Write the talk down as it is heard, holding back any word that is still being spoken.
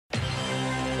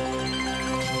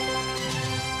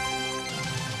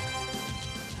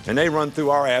And they run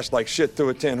through our ass like shit through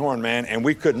a tin horn, man, and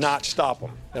we could not stop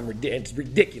them. It's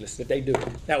ridiculous that they do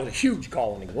it. That was a huge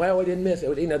call on him. Well, we didn't miss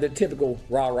it. You know, the typical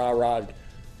rah, rah, rah,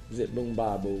 zip, boom,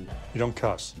 bye, boo. You don't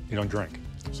cuss. You don't drink.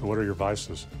 So what are your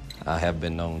vices? I have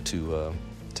been known to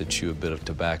chew a bit of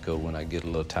tobacco when I get a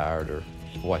little tired or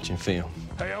watching film.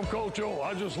 Hey, I'm Coach O.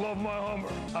 I just love my Hummer.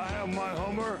 I have my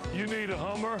Hummer. You need a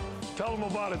Hummer? Tell them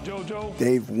about it, JoJo.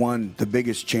 They've won the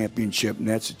biggest championship, and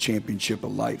that's a championship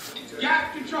of life.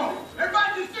 Gas control.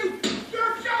 Everybody just do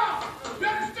your job. You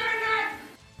understand that?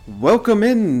 Welcome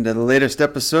in to the latest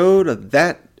episode of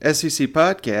That SEC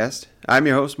Podcast. I'm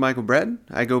your host, Michael Bratton.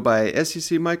 I go by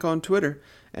SEC Mike on Twitter,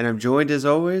 and I'm joined as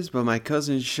always by my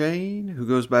cousin Shane, who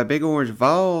goes by Big Orange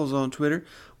Vols on Twitter.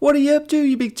 What are you up to,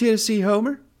 you big Tennessee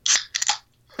homer?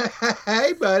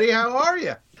 Hey, buddy, how are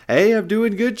you? Hey, I'm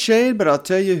doing good, Shane, but I'll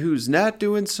tell you who's not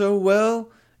doing so well.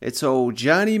 It's old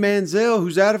Johnny Manziel,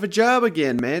 who's out of a job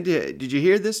again, man. Did you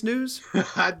hear this news?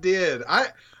 I did. I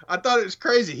thought it was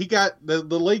crazy. He got the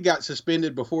league got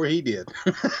suspended before he did.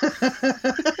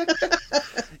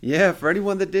 Yeah, for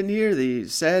anyone that didn't hear the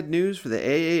sad news for the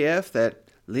AAF, that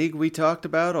league we talked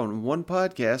about on one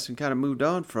podcast and kind of moved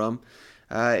on from,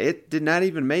 it did not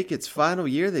even make its final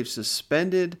year. They've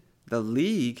suspended the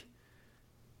league.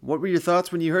 What were your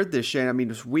thoughts when you heard this, Shane? I mean,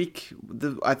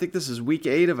 I think this is week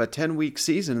 8 of a 10-week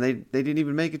season. They didn't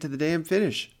even make it to the damn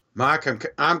finish. Mike,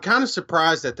 I'm kind of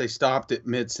surprised that they stopped it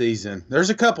mid-season. There's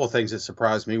a couple of things that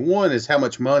surprised me. One is how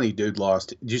much money dude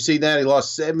lost. Did you see that? He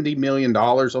lost $70 million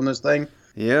on this thing.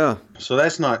 Yeah. So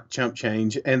that's not chump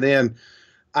change. And then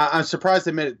I'm surprised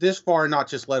they made it this far and not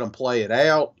just let them play it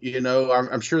out. You know,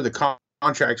 I'm sure the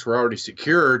contracts were already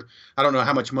secured. I don't know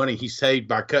how much money he saved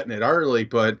by cutting it early,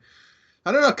 but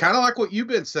I don't know, kind of like what you've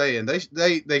been saying.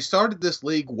 They started this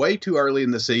league way too early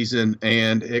in the season,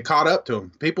 and it caught up to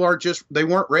them. People they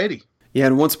weren't ready. Yeah,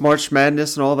 and once March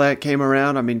Madness and all that came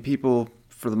around, I mean, people,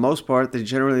 for the most part, they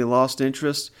generally lost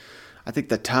interest. I think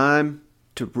the time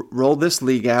to roll this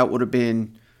league out would have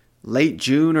been late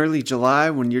June, early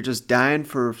July, when you're just dying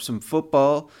for some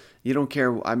football. You don't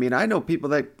care. I mean, I know people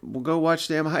that will go watch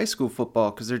damn high school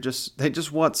football because they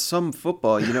just want some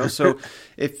football, you know. So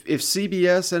if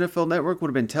CBS, NFL Network would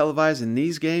have been televising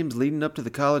these games leading up to the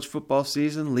college football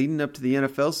season, leading up to the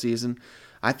NFL season,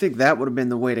 I think that would have been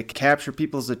the way to capture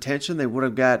people's attention. They would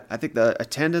have I think the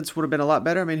attendance would have been a lot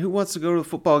better. I mean, who wants to go to a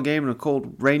football game in a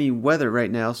cold, rainy weather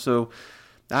right now? So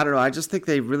I don't know. I just think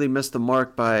they really missed the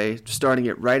mark by starting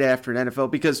it right after an NFL,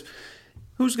 because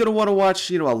who's going to want to watch,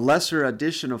 you know, a lesser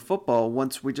edition of football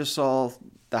once we just saw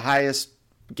the highest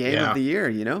game of the year,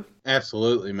 you know?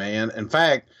 Absolutely, man. In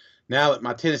fact, now that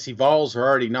my Tennessee Vols are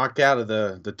already knocked out of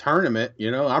the tournament,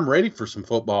 you know, I'm ready for some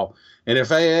football. And if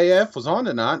AAF was on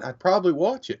tonight, I'd probably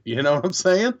watch it. You know what I'm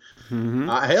saying? Mm-hmm.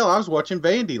 Hell, I was watching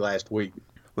Vandy last week.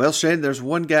 Well, Shane, there's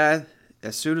one guy,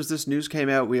 as soon as this news came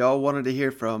out, we all wanted to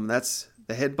hear from. That's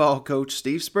the head ball coach,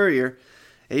 Steve Spurrier.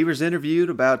 He was interviewed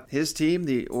about his team,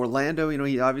 the Orlando. You know,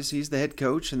 he's the head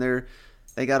coach, and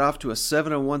they got off to a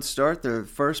 7-1 start. They're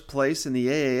first place in the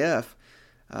AAF.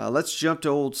 Let's jump to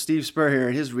old Steve Spurrier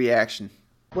and his reaction.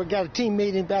 We got a team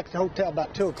meeting back at the hotel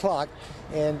about 2 o'clock,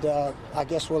 and I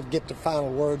guess we'll get the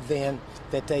final word then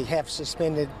that they have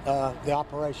suspended the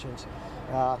operations.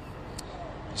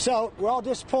 So we're all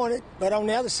disappointed, but on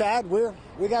the other side,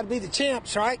 we got to be the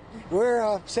champs, right? We're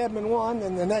 7-1,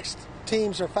 and the next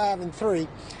teams are 5-3. All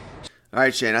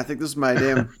right, Shane, I think this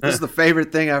is the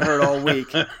favorite thing I've heard all week.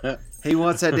 He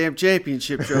wants that damn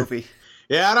championship trophy.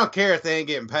 Yeah, I don't care if they ain't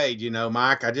getting paid, you know,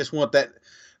 Mike. I just want that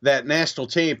national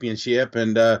championship,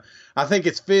 and I think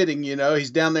it's fitting, you know.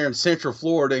 He's down there in Central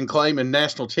Florida and claiming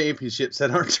national championships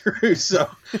that aren't true. So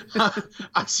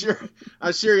I'm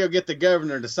sure he'll get the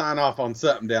governor to sign off on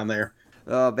something down there.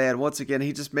 Oh, man, once again,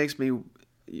 he just makes me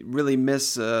really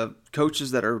miss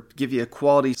coaches that give you a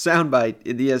quality soundbite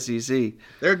in the SEC.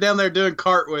 They're down there doing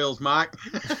cartwheels, Mike.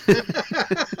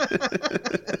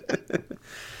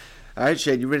 All right,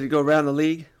 Shane, you ready to go around the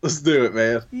league? Let's do it,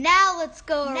 man. Now let's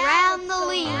go around the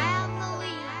league.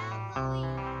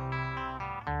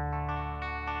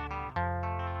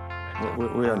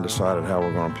 We hadn't decided how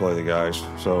we're going to play the guys,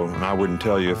 and I wouldn't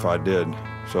tell you if I did.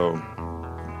 So,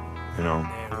 you know,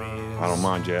 I don't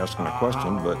mind you asking a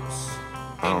question, but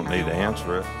I don't need to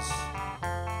answer it.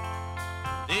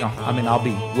 No, I mean, I'll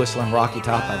be whistling Rocky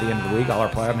Top by the end of the week. All our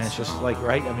play. I mean, it's just like,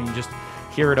 right? I mean, you just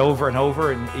hear it over and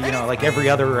over, and you know, like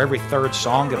every third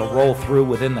song, it'll roll through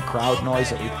within the crowd noise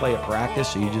that we play at practice.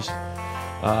 So you just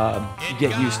you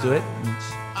get used to it.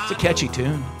 It's a catchy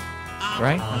tune,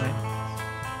 right? I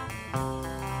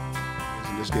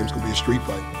mean, this game's gonna be a street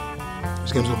fight.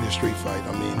 This game's going to be a street fight.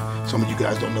 I mean, some of you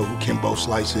guys don't know who Kimbo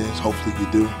Slice is. Hopefully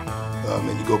you do.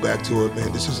 And you go back to it,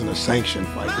 man, this isn't a sanctioned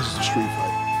fight. This is a street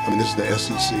fight. I mean, this is the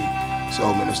SEC.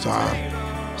 So, man, it's time.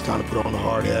 It's time to put on the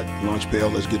hard hat, launch bail,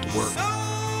 let's get to work.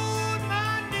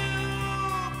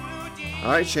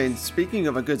 All right, Shane, speaking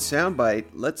of a good soundbite,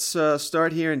 let's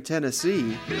start here in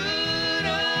Tennessee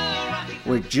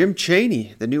with Jim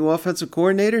Chaney, the new offensive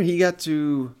coordinator. He got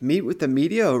to meet with the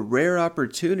media, a rare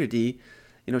opportunity.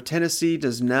 You know, Tennessee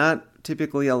does not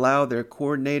typically allow their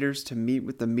coordinators to meet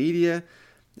with the media.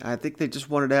 I think they just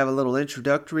wanted to have a little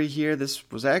introductory here. This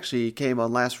was actually came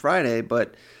on last Friday,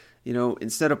 but, you know,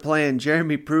 instead of playing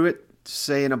Jeremy Pruitt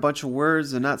saying a bunch of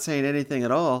words and not saying anything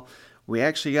at all, we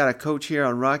actually got a coach here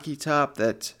on Rocky Top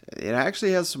that it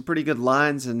actually has some pretty good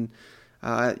lines, and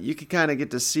you can kind of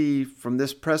get to see from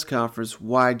this press conference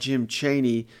why Jim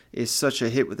Chaney is such a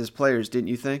hit with his players, didn't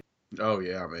you think? Oh,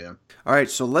 yeah, man. All right,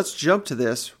 so let's jump to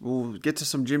this. We'll get to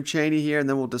some Jim Chaney here, and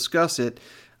then we'll discuss it.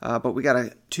 But we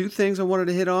got two things I wanted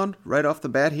to hit on right off the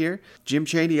bat here. Jim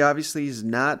Chaney obviously is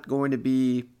not going to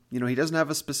be, you know, he doesn't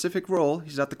have a specific role.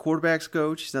 He's not the quarterback's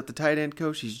coach. He's not the tight end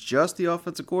coach. He's just the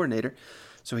offensive coordinator.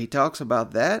 So he talks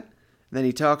about that. Then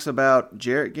he talks about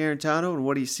Jarrett Garantano and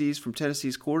what he sees from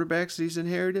Tennessee's quarterbacks that he's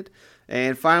inherited.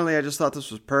 And finally, I just thought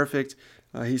this was perfect.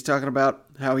 He's talking about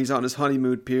how he's on his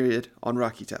honeymoon period on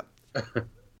Rocky Top.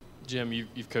 Jim,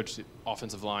 you've coached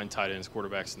offensive line, tight ends,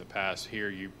 quarterbacks in the past. Here,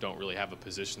 you don't really have a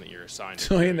position that you're assigned to.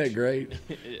 So ain't that great?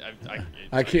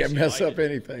 I can't mess up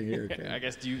anything here. I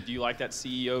guess, do you like that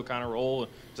CEO kind of role? Is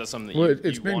that something that well,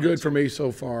 it's been good for me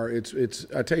so far. It's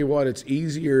I tell you what, it's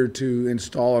easier to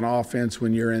install an offense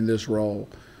when you're in this role.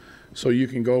 So you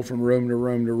can go from room to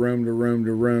room to room to room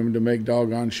to room to make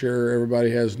doggone sure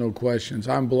everybody has no questions.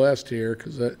 I'm blessed here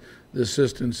because the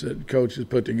assistants that coaches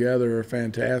put together are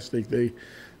fantastic.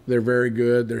 They're very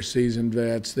good. They're seasoned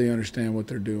vets. They understand what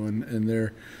they're doing, and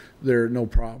they're no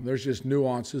problem. There's just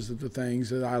nuances of the things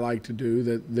that I like to do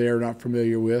that they're not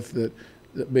familiar with,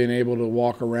 that being able to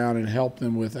walk around and help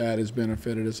them with that has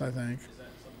benefited us, I think. Is that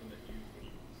something that when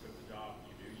you took the job,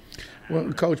 you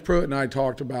Well, Coach Pruitt and I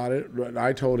talked about it.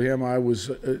 I told him I was,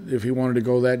 if he wanted to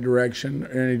go that direction,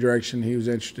 any direction he was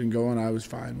interested in going, I was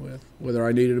fine with. Whether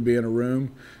I needed to be in a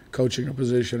room coaching a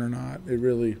position or not,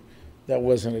 that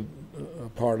wasn't a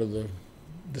part of the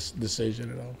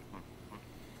decision at all.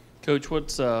 Coach,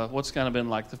 what's kind of been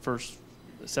like the first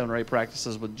 7 or 8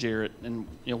 practices with Jarrett, and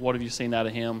what have you seen out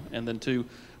of him? And then 2,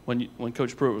 when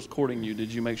Coach Pruitt was courting you,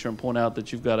 did you make sure and point out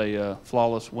that you've got a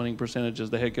flawless winning percentage as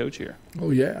the head coach here? Oh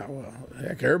yeah, well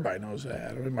heck, everybody knows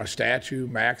that. I mean, my statue,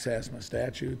 Max has my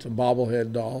statue. It's a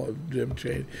bobblehead doll of Jim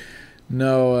Chaney.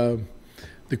 No.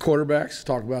 The quarterbacks,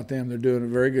 talk about them. They're doing a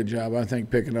very good job, I think,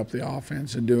 picking up the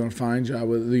offense and doing a fine job.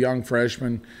 With the young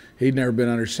freshman, he'd never been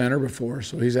under center before,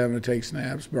 so he's having to take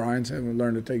snaps. Brian's having to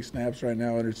learn to take snaps right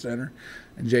now under center.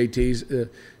 And JT's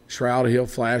Shroud, he'll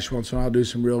flash once in a while, do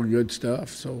some real good stuff.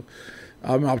 So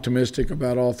I'm optimistic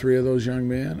about all 3 of those young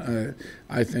men.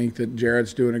 I think that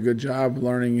Jarrett's doing a good job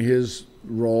learning his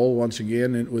role once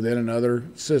again within another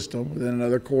system, within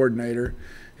another coordinator.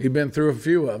 He's been through a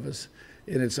few of us.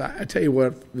 And I tell you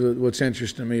what's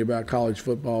interesting to me about college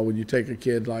football, when you take a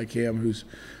kid like him who's,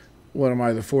 what am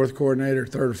I, the 4th coordinator,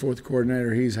 3rd or 4th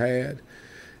coordinator he's had,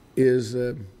 is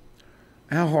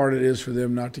how hard it is for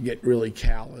them not to get really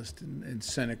calloused and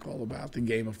cynical about the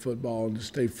game of football and to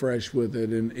stay fresh with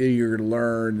it and eager to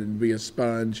learn and be a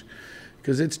sponge,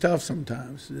 because it's tough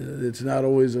sometimes. It's not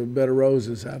always a bed of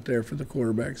roses out there for the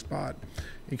quarterback spot.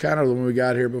 And kind of when we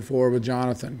got here before with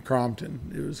Jonathan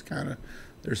Crompton, it was kind of,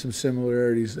 there's some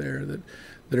similarities there that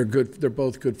are good. They're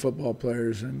both good football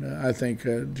players, and I think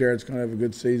Jarrett's going to have a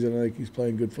good season. I think he's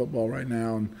playing good football right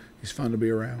now, and he's fun to be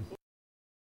around.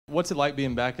 What's it like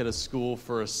being back at a school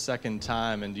for a second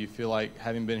time, and do you feel like,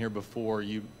 having been here before,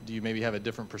 do you maybe have a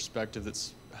different perspective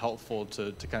that's helpful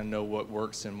to kind of know what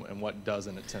works and what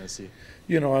doesn't at Tennessee?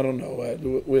 I don't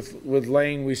know. With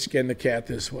Lane, we skinned the cat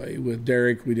this way. With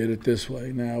Derek, we did it this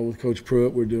way. Now with Coach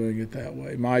Pruitt, we're doing it that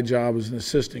way. My job as an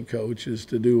assistant coach is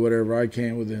to do whatever I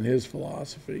can within his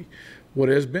philosophy. What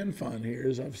has been fun here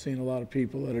is I've seen a lot of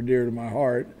people that are dear to my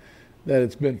heart, that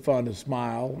it's been fun to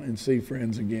smile and see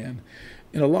friends again.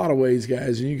 In a lot of ways,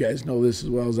 guys, and you guys know this as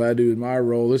well as I do in my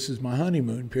role, this is my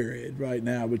honeymoon period right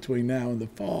now, between now and the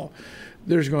fall.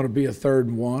 There's going to be a 3rd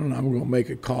and 1, and I'm going to make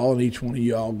a call, and each one of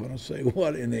y'all going to say,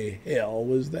 what in the hell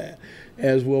was that?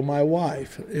 As will my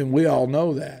wife, and we all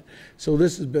know that. So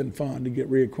this has been fun to get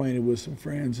reacquainted with some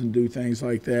friends and do things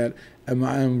like that, and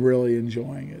I'm really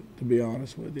enjoying it, to be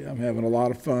honest with you. I'm having a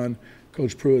lot of fun.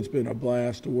 Coach Pruitt's been a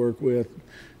blast to work with.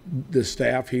 The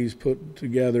staff he's put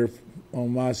together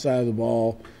on my side of the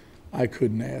ball, I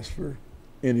couldn't ask for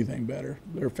anything better.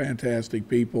 They're fantastic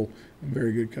people and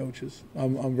very good coaches.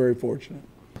 I'm very fortunate.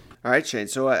 All right, Shane.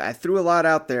 So I threw a lot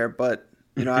out there, but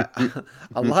a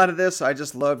lot of this I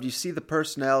just loved. You see the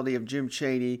personality of Jim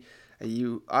Chaney.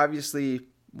 You obviously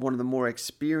one of the more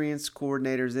experienced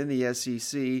coordinators in the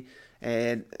SEC.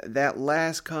 And that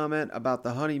last comment about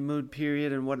the honeymoon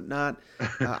period and whatnot,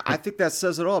 I think that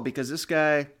says it all, because this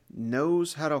guy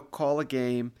knows how to call a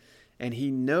game, and he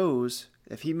knows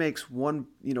if he makes one,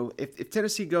 if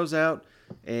Tennessee goes out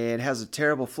and has a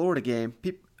terrible Florida game,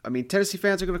 Tennessee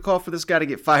fans are going to call for this guy to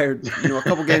get fired, a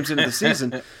couple games into the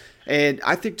season. And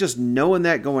I think just knowing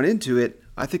that going into it,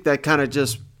 I think that kind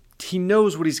of he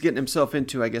knows what he's getting himself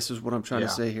into, I guess is what I'm trying to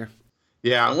say here.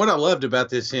 Yeah, and what I loved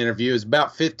about this interview is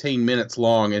about 15 minutes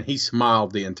long, and he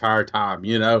smiled the entire time,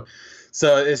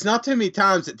 So it's not too many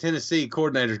times that Tennessee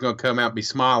coordinator's going to come out and be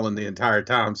smiling the entire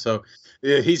time. So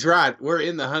yeah, he's right. We're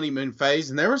in the honeymoon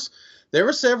phase, and there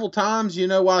were several times,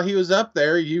 while he was up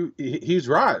there, he was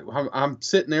right. I'm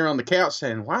sitting there on the couch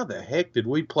saying, why the heck did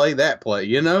we play that play,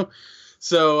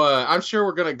 So I'm sure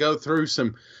we're going to go through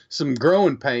some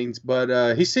growing pains,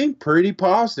 but he seemed pretty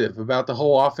positive about the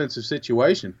whole offensive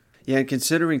situation. Yeah, and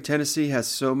considering Tennessee has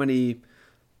so many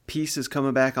pieces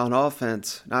coming back on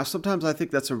offense, now sometimes I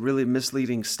think that's a really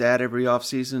misleading stat every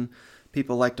offseason.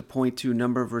 People like to point to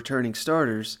number of returning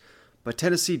starters, but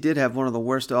Tennessee did have one of the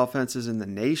worst offenses in the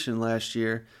nation last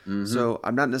year, so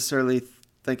I'm not necessarily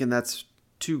thinking that's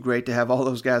too great to have all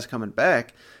those guys coming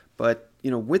back, but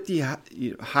with the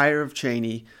hire of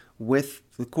Chaney, with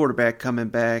the quarterback coming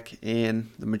back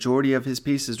and the majority of his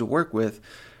pieces to work with,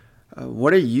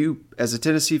 what are you, as a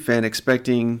Tennessee fan,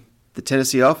 expecting the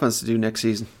Tennessee offense to do next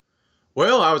season?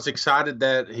 Well, I was excited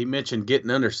that he mentioned getting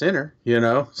under center,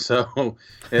 So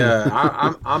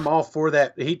I'm all for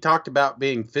that. He talked about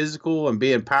being physical and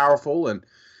being powerful, and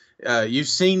you've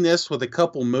seen this with a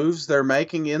couple moves they're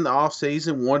making in the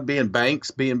offseason, one being Banks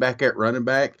being back at running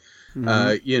back.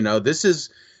 This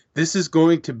is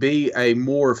going to be a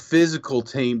more physical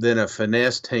team than a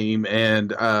finesse team,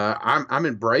 and I'm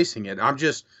embracing it.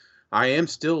 I am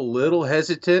still a little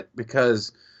hesitant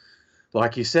because,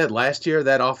 like you said, last year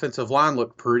that offensive line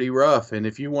looked pretty rough. And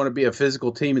if you want to be a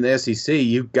physical team in the SEC,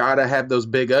 you've got to have those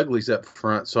big uglies up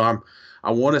front. So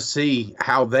I want to see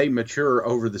how they mature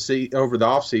over the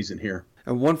offseason here.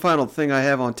 And one final thing I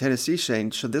have on Tennessee,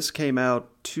 Shane. So this came out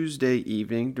Tuesday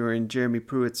evening during Jeremy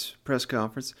Pruitt's press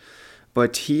conference.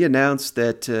 But he announced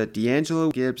that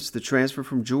D'Angelo Gibbs, the transfer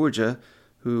from Georgia,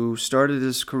 who started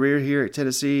his career here at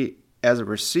Tennessee as a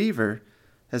receiver,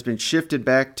 has been shifted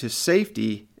back to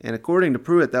safety, and according to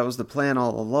Pruitt, that was the plan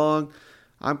all along.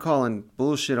 I'm calling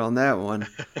bullshit on that one.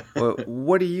 But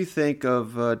what do you think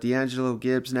of D'Angelo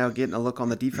Gibbs now getting a look on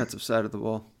the defensive side of the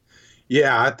ball?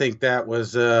 Yeah, I think that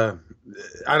was, I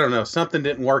don't know, something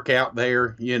didn't work out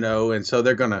there, and so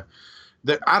they're going to,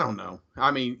 I don't know.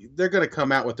 They're going to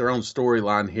come out with their own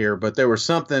storyline here, but there was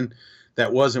something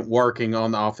that wasn't working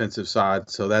on the offensive side,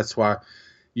 so that's why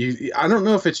I don't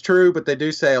know if it's true, but they do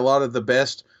say a lot of the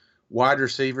best wide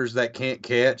receivers that can't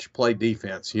catch play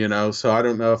defense, so I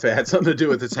don't know if it had something to do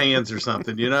with his hands or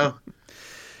something,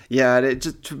 Yeah,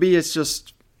 to me, it's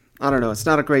just, I don't know. It's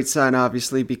not a great sign,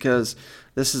 obviously, because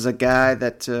this is a guy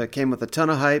that came with a ton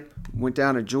of hype, went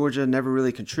down to Georgia, never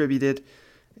really contributed,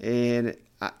 and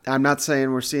I'm not saying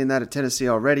we're seeing that at Tennessee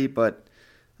already, but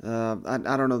I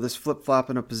don't know, this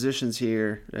flip-flopping of positions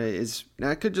here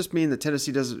it could just mean that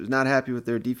Tennessee is not happy with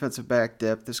their defensive back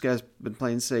depth. This guy's been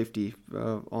playing safety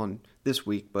on this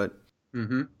week, but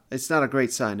it's not a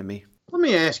great sign to me. Let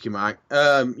me ask you, Mike.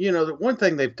 The one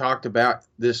thing they've talked about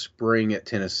this spring at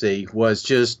Tennessee was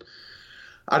just,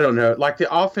 I don't know, like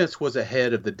the offense was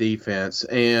ahead of the defense.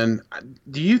 And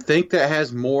do you think that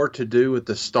has more to do with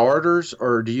the starters,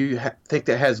 or do you think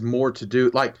that has more to do,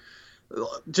 like,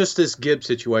 just this Gibbs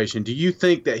situation? Do you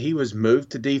think that he was moved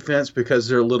to defense because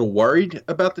they're a little worried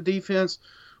about the defense,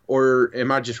 or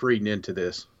am I just reading into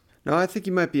this? No, I think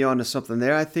you might be onto something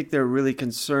there. I think they're really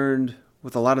concerned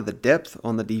with a lot of the depth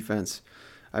on the defense.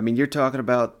 You're talking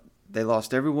about they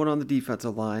lost everyone on the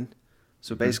defensive line,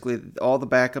 so basically all the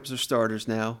backups are starters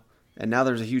now, and now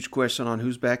there's a huge question on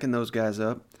who's backing those guys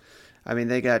up.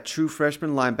 They got true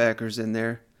freshman linebackers in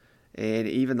there. And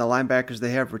even the linebackers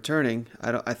they have returning,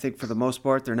 I think for the most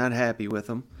part, they're not happy with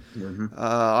them.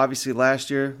 Obviously, last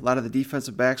year, a lot of the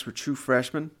defensive backs were true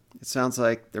freshmen. It sounds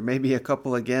like there may be a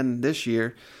couple again this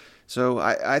year. So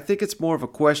I think it's more of a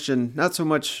question, not so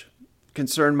much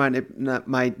concern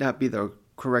might not be the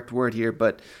correct word here,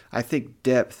 but I think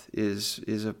depth is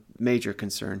a major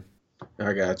concern.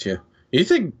 I got you. You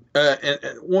think, and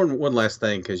one last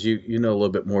thing, because you know a little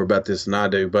bit more about this than I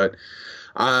do, but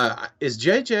Is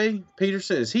J.J.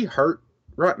 Peterson, is he hurt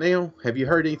right now? Have you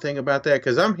heard anything about that?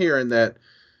 Because I'm hearing that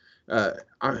I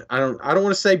don't want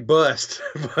to say bust,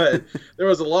 but there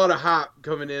was a lot of hype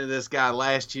coming into this guy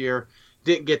last year.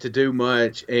 Didn't get to do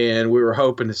much, and we were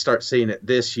hoping to start seeing it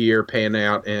this year pan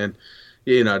out. And,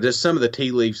 just some of the tea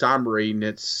leaves I'm reading,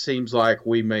 it seems like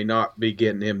we may not be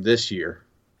getting him this year.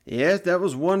 Yeah, that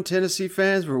was one Tennessee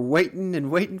fans were waiting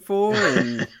and waiting for,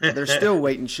 and they're still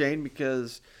waiting, Shane,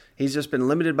 because he's just been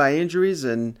limited by injuries.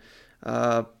 And,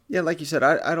 like you said,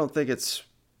 I think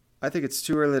it's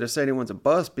too early to say anyone's a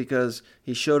bust because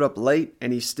he showed up late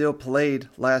and he still played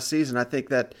last season. I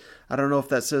don't know if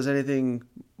that says anything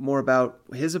more about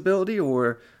his ability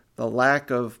or the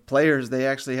lack of players they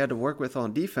actually had to work with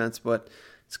on defense, but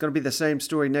it's going to be the same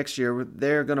story next year.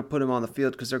 They're going to put him on the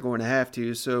field because they're going to have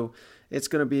to. So it's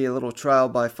going to be a little trial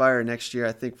by fire next year,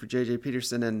 I think, for J.J.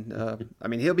 Peterson.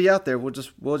 And he'll be out there. We'll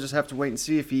just have to wait and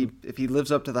see if he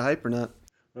lives up to the hype or not.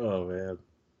 Oh man.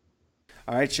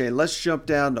 All right, Shane, let's jump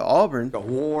down to Auburn. The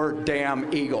War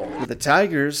Damn Eagle. The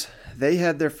Tigers, they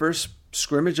had their first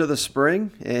scrimmage of the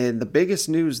spring, and the biggest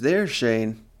news there,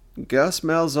 Shane, Gus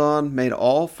Malzahn made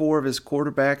all 4 of his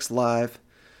quarterbacks live.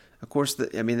 Of course, this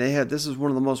is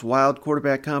one of the most wild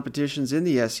quarterback competitions in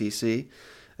the SEC.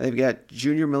 They've got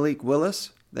junior Malik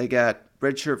Willis. They got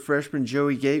redshirt freshman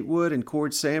Joey Gatewood and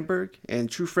Cord Sandberg, and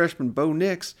true freshman Bo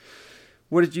Nix.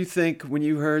 What did you think when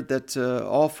you heard that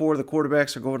all 4 of the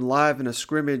quarterbacks are going live in a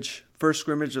first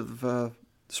scrimmage of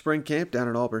spring camp down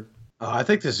in Auburn? I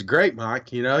think this is great,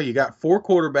 Mike. You got 4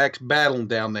 quarterbacks battling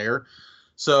down there.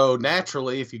 So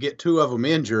naturally, if you get 2 of them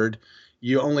injured,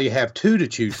 you only have 2 to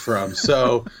choose from.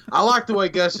 So I like the way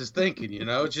Gus is thinking,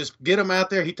 just get them out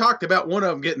there. He talked about one of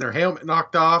them getting their helmet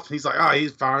knocked off. He's like, oh,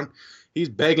 he's fine. He's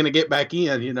begging to get back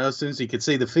in, as soon as he could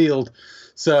see the field.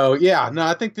 So,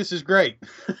 I think this is great.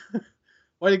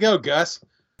 Way to go, Gus.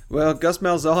 Well, Gus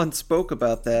Malzahn spoke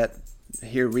about that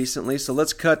here recently, so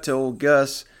let's cut to old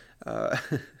Gus.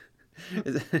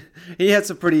 He had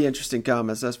some pretty interesting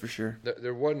comments, that's for sure.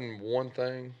 There wasn't one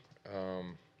thing.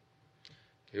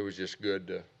 It was just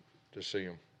good to see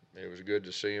them. It was good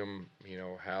to see them,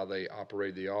 how they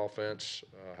operated the offense,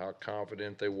 how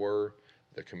confident they were,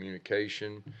 the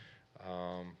communication.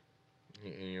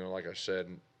 Like I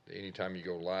said, anytime you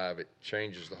go live, it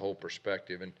changes the whole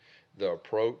perspective. And the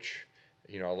approach,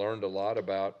 I learned a lot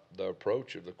about the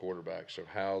approach of the quarterbacks, of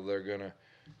how they're gonna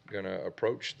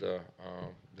approach the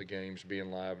games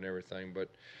being live and everything. But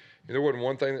there wasn't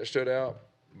one thing that stood out,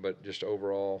 but just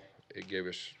overall, it gave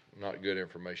us not good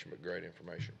information, but great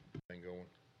information. Going.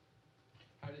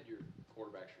 How did your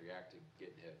quarterbacks react to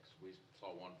getting hit? 'Cause we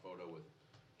saw one photo with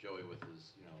Joey with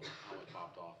his, helmet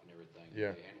popped off and everything.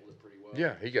 Yeah. They handled it pretty well.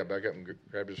 Yeah, he got back up and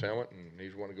grabbed his helmet, and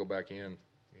he's wanting to go back in.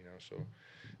 So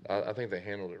I think they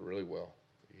handled it really well.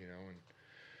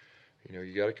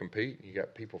 You got to compete. You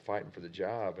got people fighting for the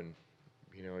job, and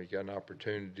you got an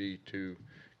opportunity to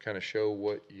kind of show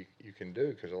what you can do.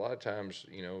 Because a lot of times,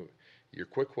 your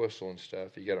quick whistle and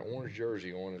stuff, you got an orange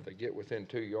jersey on. If they get within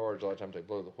 2 yards, a lot of times they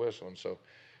blow the whistle, and so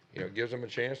it gives them a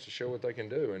chance to show what they can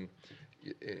do.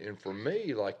 And for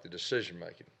me, like the decision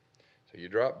making. So you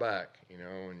drop back,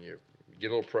 and you get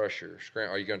a little pressure.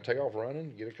 Are you going to take off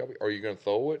running? Get a couple. Are you going to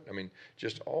throw it?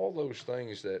 Just all those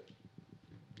things that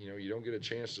you don't get a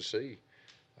chance to see,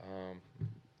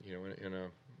 in an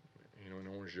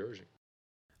orange jersey.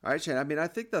 All right, Shane. I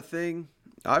think the thing,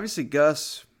 obviously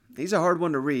Gus, he's a hard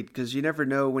one to read because you never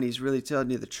know when he's really telling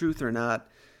you the truth or not.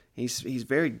 He's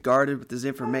very guarded with his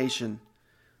information.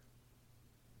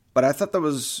 But I thought that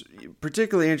was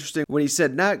particularly interesting when he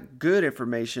said not good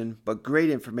information, but great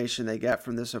information they got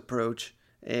from this approach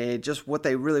and just what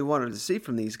they really wanted to see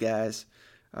from these guys.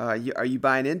 Are you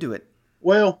buying into it?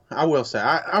 Well, I will say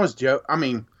I was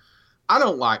joking. I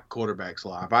don't like quarterbacks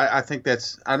live.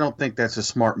 I don't think that's a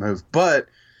smart move. But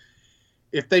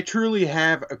if they truly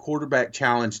have a quarterback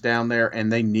challenge down there and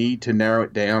they need to narrow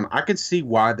it down, I could see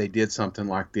why they did something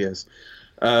like this.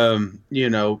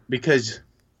 Because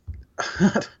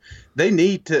they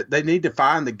need to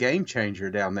find the game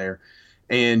changer down there.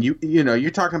 And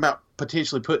you're talking about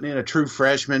potentially putting in a true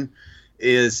freshman.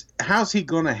 How's he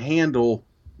going to handle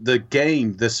the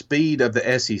game, the speed of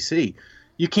the SEC?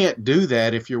 You can't do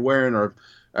that if you're wearing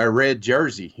a red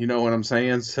jersey. You know what I'm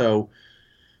saying? So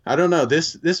I don't know.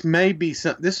 This may be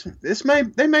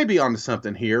they may be onto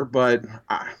something here, but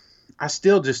I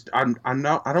still just I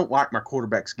don't like my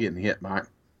quarterbacks getting hit, Mike.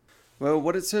 Well,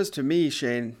 what it says to me,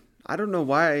 Shane, I don't know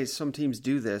why some teams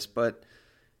do this, but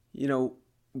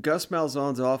Gus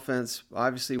Malzahn's offense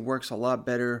obviously works a lot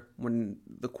better when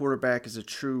the quarterback is a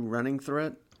true running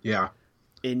threat. Yeah.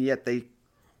 And yet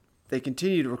they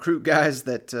continue to recruit guys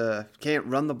that can't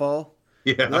run the ball.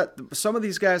 Yeah. Some of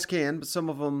these guys can, but some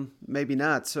of them maybe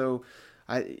not. So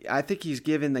I think he's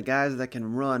given the guys that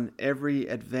can run every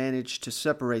advantage to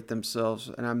separate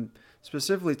themselves. And I'm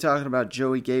specifically talking about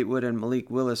Joey Gatewood and Malik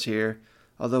Willis here.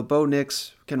 Although Bo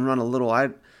Nix can run a little. I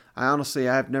honestly,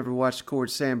 I've never watched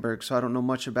Cord Sandberg, so I don't know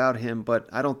much about him, but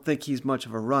I don't think he's much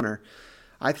of a runner.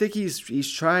 I think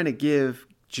he's trying to give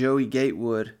Joey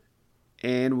Gatewood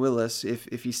and Willis,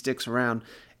 if he sticks around,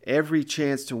 every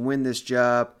chance to win this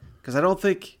job. Because I don't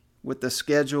think with the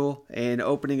schedule and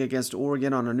opening against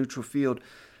Oregon on a neutral field,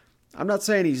 I'm not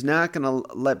saying he's not going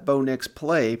to let Bo Nix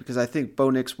play, because I think Bo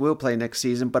Nix will play next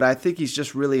season, but I think he's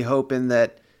just really hoping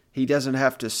that he doesn't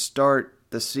have to start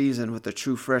the season with a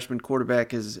true freshman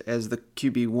quarterback as the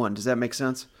QB1. Does that make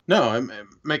sense? No, it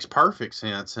makes perfect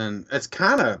sense. And it's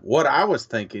kind of what I was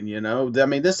thinking, I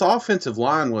mean, this offensive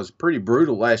line was pretty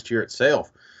brutal last year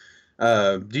itself.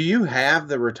 Do you have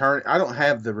the return? I don't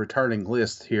have the returning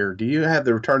list here. Do you have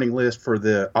the returning list for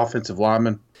the offensive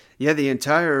linemen? Yeah, the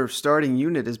entire starting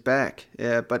unit is back.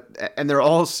 Yeah, and they're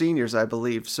all seniors, I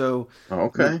believe. So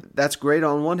okay, that's great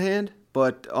on one hand.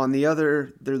 But on the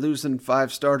other, they're losing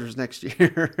 5 starters next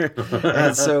year.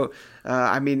 And so,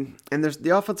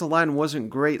 the offensive line wasn't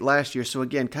great last year. So,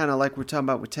 again, kind of like we're talking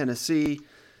about with Tennessee,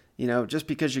 just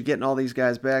because you're getting all these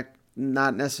guys back,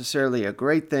 not necessarily a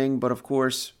great thing. But, of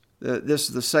course, this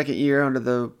is the second year under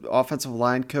the offensive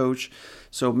line coach.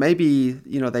 So maybe,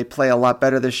 they play a lot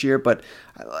better this year. But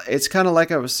it's kind of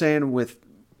like I was saying with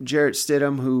Jarrett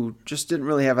Stidham, who just didn't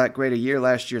really have that great a year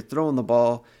last year throwing the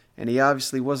ball. And he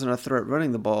obviously wasn't a threat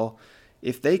running the ball.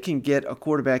 If they can get a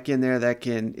quarterback in there that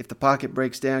can, if the pocket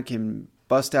breaks down, can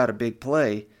bust out a big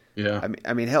play. Yeah.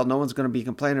 I mean, hell, no one's going to be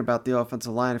complaining about the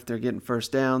offensive line if they're getting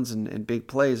first downs and big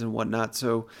plays and whatnot.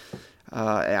 So,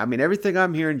 everything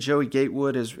I'm hearing, Joey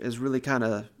Gatewood has really kind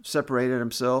of separated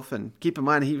himself. And keep in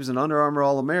mind, he was an Under Armour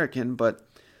All-American, but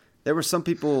there were some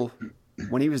people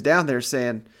when he was down there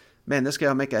saying, man, this guy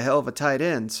will make a hell of a tight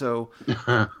end. So,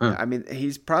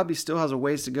 he's probably still has a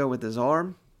ways to go with his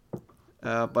arm.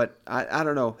 But I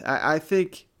don't know. I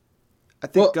think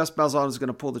Gus Malzahn is going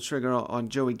to pull the trigger on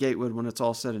Joey Gatewood when it's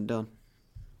all said and done.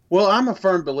 Well, I'm a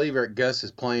firm believer that Gus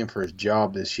is playing for his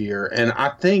job this year. And I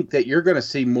think that you're going to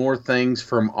see more things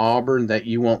from Auburn that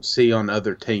you won't see on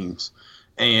other teams.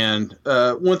 And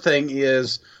one thing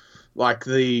is, like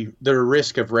the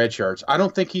risk of red shirts. I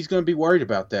don't think he's going to be worried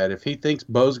about that. If he thinks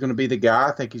Bo's going to be the guy,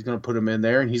 I think he's going to put him in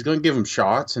there, and he's going to give him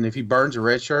shots. And if he burns a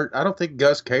red shirt, I don't think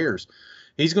Gus cares.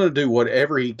 He's going to do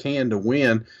whatever he can to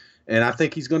win, and I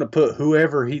think he's going to put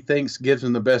whoever he thinks gives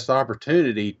him the best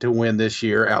opportunity to win this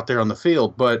year out there on the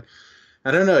field. But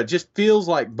I don't know. It just feels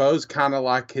like Bo's kind of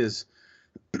like his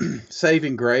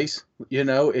saving grace.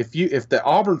 If the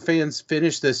Auburn fans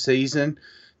finish this season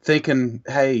thinking,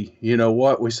 hey, you know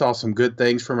what, we saw some good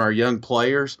things from our young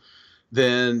players,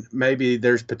 then maybe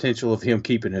there's potential of him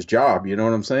keeping his job. You know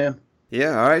what I'm saying?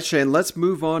 Yeah, all right, Shane, let's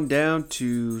move on down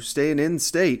to staying in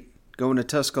state, going to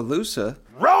Tuscaloosa.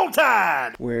 Roll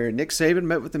Tide! Where Nick Saban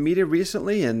met with the media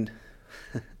recently, and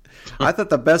I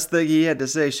thought the best thing he had to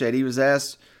say, Shane, he was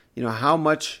asked, how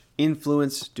much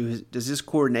influence does his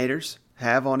coordinators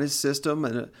have on his system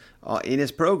and in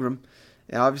his program?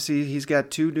 And obviously, he's got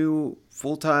 2 new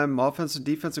full-time offensive and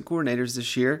defensive coordinators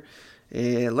this year.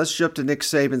 And let's jump to Nick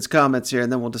Saban's comments here, and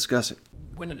then we'll discuss it.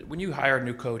 When you hire a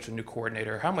new coach, a new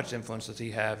coordinator, how much influence does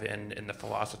he have in the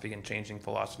philosophy and changing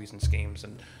philosophies and schemes,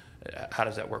 and how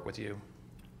does that work with you?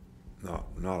 No,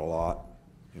 not a lot.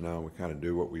 We kind of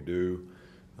do what we do.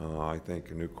 I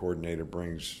think a new coordinator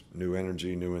brings new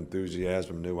energy, new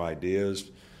enthusiasm, new ideas.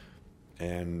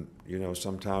 And,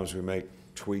 sometimes we make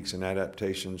tweaks and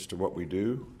adaptations to what we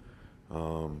do.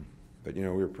 But, we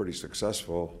were pretty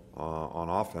successful on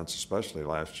offense, especially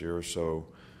last year. So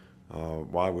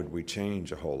why would we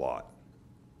change a whole lot?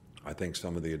 I think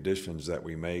some of the additions that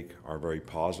we make are very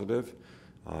positive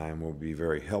and will be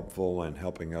very helpful in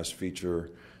helping us feature,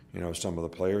 some of the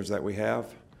players that we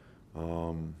have.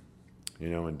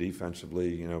 And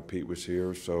defensively, Pete was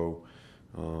here. So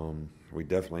we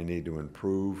definitely need to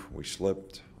improve. We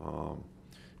slipped.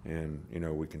 And,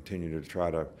 we continue to try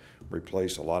to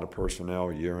replace a lot of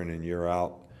personnel year in and year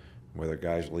out, whether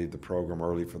guys leave the program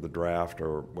early for the draft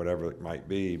or whatever it might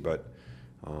be. But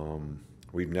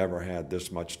we've never had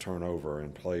this much turnover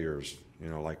in players,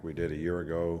 like we did a year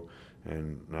ago,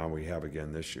 and now we have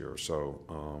again this year.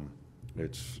 So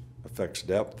it affects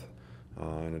depth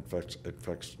and it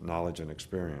affects knowledge and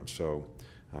experience. So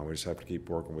we just have to keep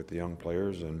working with the young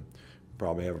players and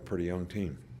probably have a pretty young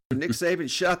team. Nick Saban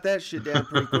shot that shit down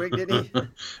pretty quick, didn't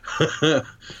he?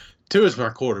 Tua's my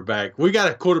quarterback. We got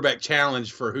a quarterback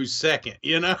challenge for who's second,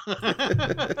 you know?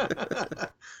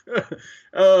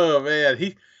 Oh,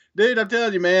 man. Dude, I'm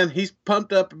telling you, man, he's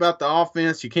pumped up about the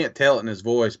offense. You can't tell it in his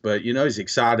voice, but, he's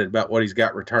excited about what he's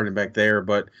got returning back there.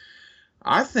 But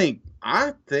I think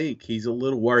he's a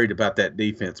little worried about that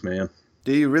defense, man.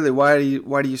 Do you really? Why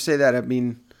do you say that? I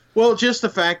mean, well, just the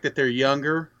fact that they're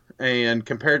younger and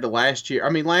compared to last year. I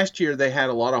mean, last year they had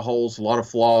a lot of holes, a lot of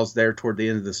flaws there toward the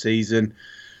end of the season.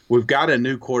 We've got a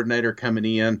new coordinator coming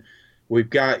in. We've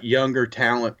got younger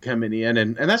talent coming in,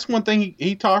 and that's one thing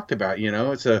he talked about.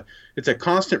 It's a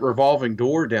constant revolving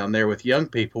door down there with young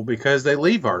people because they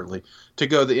leave early to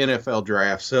go to the NFL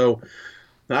draft. So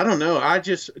I don't know. I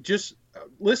just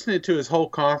listening to his whole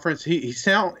conference, he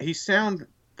sound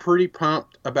pretty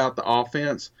pumped about the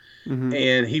offense,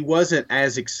 and he wasn't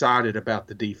as excited about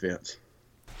the defense.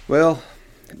 Well,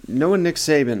 knowing Nick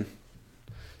Saban,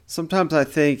 sometimes I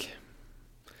think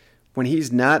when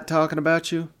he's not talking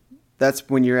about you, that's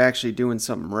when you're actually doing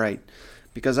something right.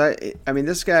 Because, I mean,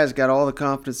 this guy's got all the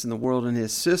confidence in the world in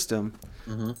his system.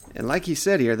 And like he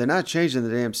said here, they're not changing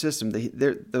the damn system.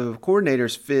 The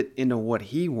coordinators fit into what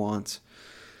he wants.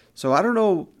 So I don't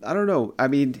know. I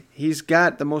mean, he's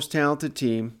got the most talented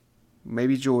team,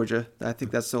 maybe Georgia. I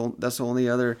think that's the only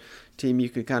other team you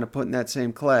could kind of put in that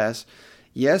same class.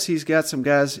 Yes, he's got some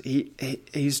guys.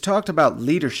 He's talked about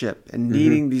leadership and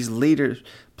needing these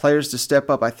players to step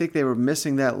up. I think they were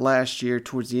missing that last year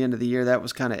towards the end of the year. That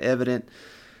was kind of evident.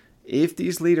 If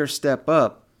these leaders step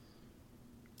up,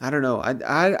 I don't know.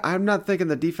 I'm not thinking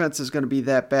the defense is going to be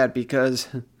that bad because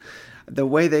the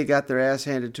way they got their ass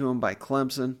handed to them by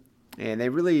Clemson, and they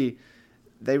really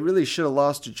should have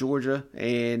lost to Georgia,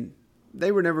 and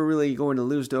they were never really going to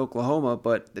lose to Oklahoma,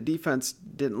 but the defense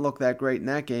didn't look that great in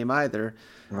that game either.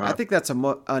 Right. I think that's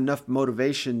enough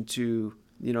motivation to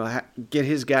get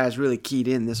his guys really keyed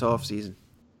in this offseason.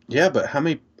 Yeah, but how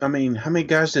many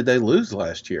guys did they lose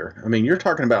last year? I mean, you're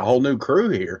talking about a whole new crew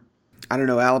here. I don't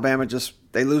know. Alabama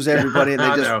they lose everybody and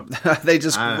they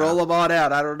just roll them on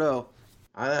out. I don't know.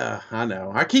 I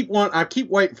know. I keep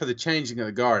waiting for the changing of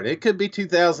the guard. It could be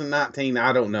 2019.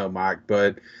 I don't know, Mike,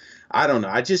 but I don't know.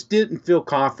 I just didn't feel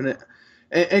confident.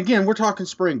 And again, we're talking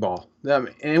spring ball,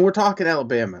 and we're talking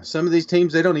Alabama. Some of these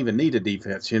teams, they don't even need a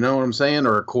defense, you know what I'm saying,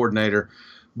 or a coordinator.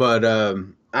 But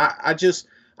I'm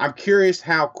curious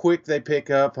how quick they pick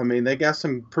up. I mean, they got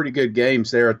some pretty good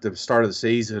games there at the start of the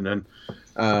season, and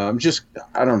I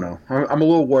don't know. I'm a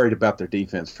little worried about their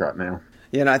defense right now.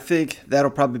 Yeah, and I think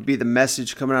that'll probably be the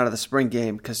message coming out of the spring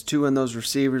game because two of those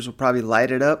receivers will probably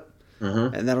light it up.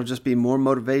 And that'll just be more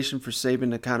motivation for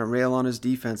Saban to kind of rail on his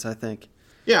defense, I think.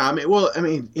 Yeah,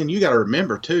 and you got to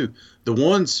remember, too, the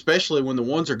ones, especially when the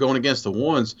ones are going against the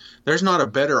ones, there's not a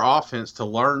better offense to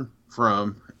learn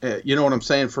from. You know what I'm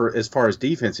saying, for as far as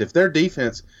defense. If their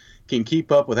defense can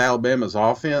keep up with Alabama's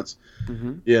offense,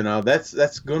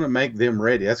 that's going to make them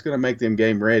ready. That's going to make them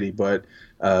game ready. But,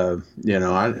 I'm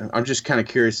just kind of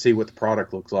curious to see what the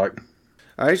product looks like.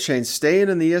 All right, Shane, staying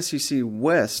in the SEC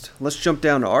West, let's jump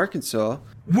down to Arkansas.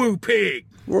 Woo pig!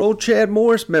 Where old Chad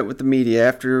Morris met with the media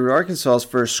after Arkansas's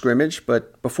first scrimmage.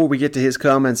 But before we get to his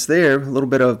comments there, a little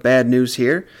bit of bad news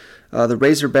here. The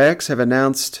Razorbacks have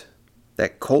announced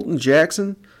that Colton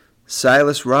Jackson,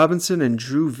 Silas Robinson, and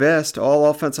Drew Vest, all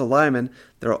offensive linemen,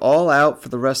 they're all out for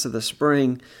the rest of the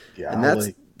spring. And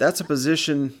that's a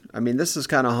position, this has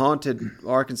kind of haunted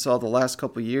Arkansas the last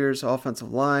couple of years,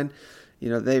 offensive line.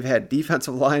 They've had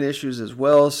defensive line issues as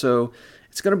well, so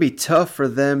it's going to be tough for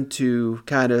them to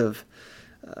kind of,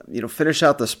 finish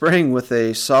out the spring with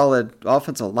a solid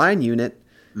offensive line unit.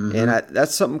 And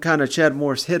that's something kind of Chad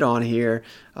Morris hit on here.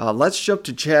 Let's jump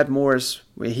to Chad Morris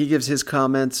when he gives his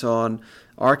comments on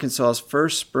Arkansas's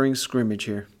first spring scrimmage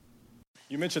here.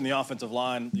 You mentioned the offensive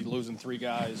line, you losing 3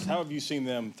 guys. How have you seen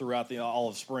them throughout all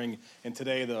of spring? And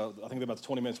today, I think about the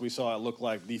 20 minutes we saw, it looked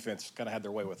like defense kind of had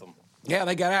their way with them. Yeah,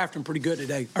 they got after him pretty good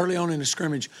today, early on in the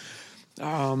scrimmage.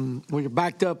 When you're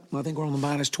backed up, I think we're on the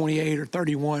minus 28 or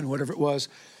 31, whatever it was.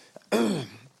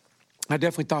 I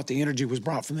definitely thought the energy was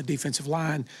brought from the defensive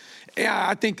line. Yeah,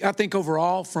 I think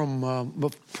overall,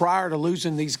 from prior to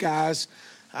losing these guys,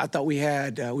 I thought we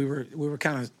were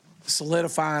kind of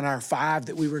solidifying our 5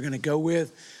 that we were going to go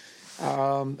with.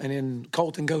 And then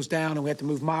Colton goes down, and we have to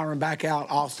move Myron back out.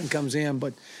 Austin comes in,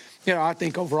 but I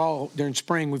think overall during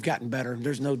spring we've gotten better.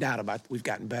 There's no doubt about it. We've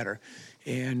gotten better.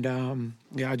 And,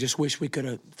 I just wish we could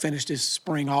have finished this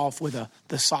spring off with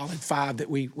the solid 5 that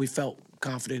we felt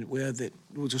confident with, that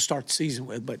we'll just start the season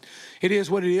with. But it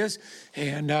is what it is.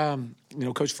 And,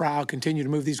 Coach Fry will continue to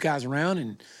move these guys around,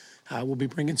 and we'll be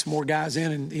bringing some more guys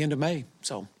in the end of May.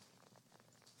 So.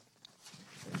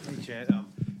 Hey, Chad.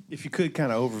 If you could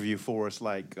kind of overview for us,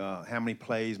 like how many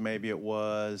plays maybe it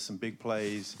was, some big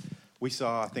plays.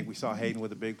 I think we saw Hayden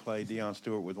with a big play, Deion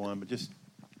Stewart with one, but just,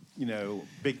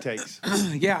 big takes.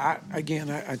 Yeah,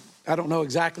 I don't know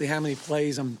exactly how many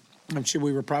plays. I'm sure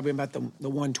we were probably about the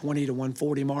 120 to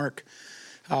 140 mark.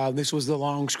 This was the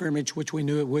long scrimmage, which we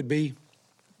knew it would be.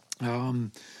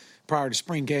 Prior to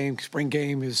spring game. Spring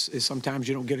game is sometimes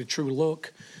you don't get a true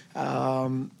look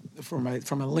from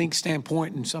a length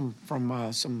standpoint and some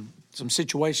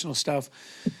situational stuff.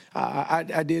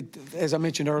 I did, as I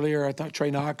mentioned earlier, I thought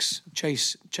Trey Knox,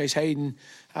 Chase Hayden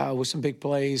with some big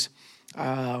plays.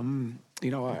 I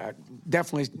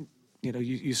definitely,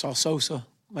 you saw Sosa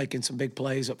making some big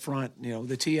plays up front.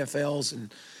 The TFLs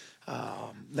and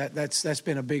that's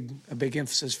been a big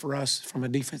emphasis for us from a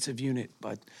defensive unit.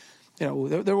 But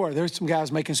there's some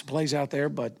guys making some plays out there.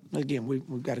 But again,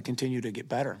 we've got to continue to get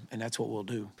better, and that's what we'll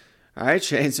do. All right,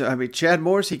 Shane. So, Chad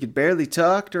Morris, he could barely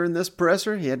talk during this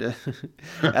presser. He had to,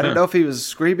 I don't know if he was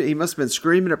screaming. He must have been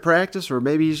screaming at practice, or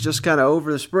maybe he's just kind of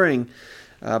over the spring.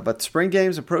 But the spring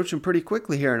game's approaching pretty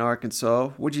quickly here in Arkansas.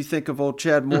 What'd you think of old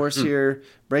Chad Morris here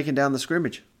breaking down the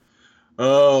scrimmage?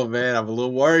 Oh, man, I'm a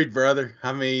little worried, brother.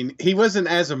 He wasn't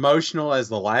as emotional as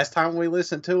the last time we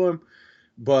listened to him.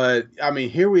 But,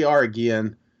 here we are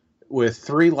again with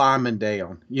 3 linemen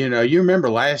down. You remember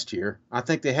last year, I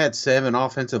think they had 7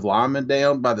 offensive linemen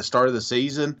down by the start of the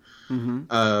season.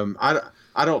 Mm-hmm.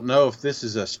 I don't know if this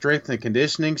is a strength and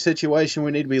conditioning situation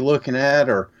we need to be looking at,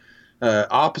 or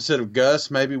opposite of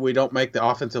Gus, maybe we don't make the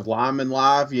offensive linemen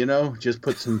live, just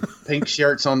put some pink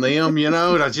shirts on them,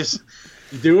 and just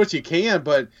do what you can.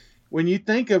 But when you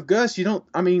think of Gus,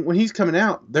 when he's coming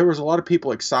out, there was a lot of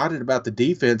people excited about the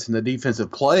defense and the defensive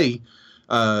play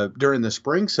during the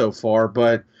spring so far.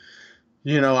 But,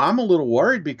 I'm a little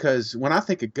worried because when I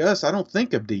think of Gus, I don't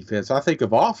think of defense. I think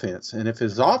of offense. And if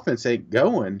his offense ain't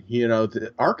going,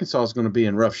 Arkansas is going to be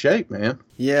in rough shape, man.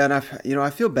 Yeah, and I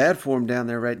feel bad for him down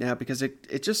there right now because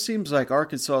it just seems like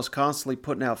Arkansas is constantly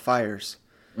putting out fires.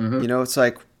 Mm-hmm. It's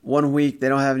like one week they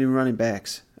don't have any running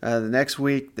backs. The next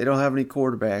week they don't have any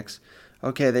quarterbacks.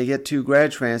 Okay, they get 2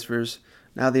 grad transfers.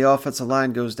 Now the offensive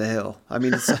line goes to hell.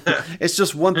 It's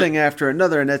just one thing after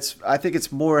another, and I think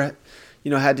it's more,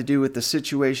 had to do with the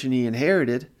situation he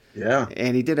inherited. Yeah.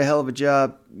 And he did a hell of a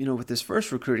job, with his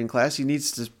first recruiting class. He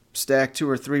needs to stack 2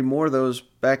 or 3 more of those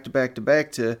back to back to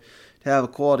back to have a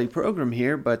quality program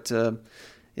here. But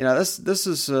this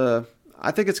is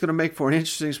I think it's going to make for an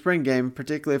interesting spring game,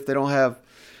 particularly if they don't have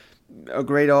a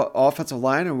great offensive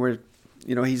line, and we're.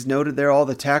 He's noted there all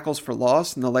the tackles for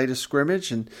loss in the latest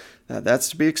scrimmage, and that's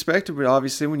to be expected. But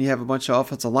obviously, when you have a bunch of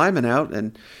offensive linemen out,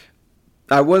 and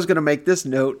I was going to make this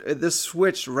note, this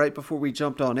switched right before we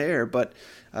jumped on air, but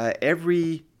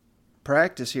every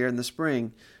practice here in the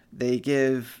spring, they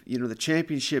give the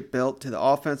championship belt to the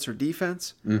offense or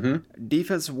defense. Mm-hmm.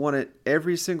 Defense won it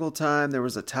every single time. There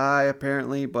was a tie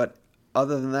apparently, but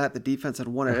other than that, the defense had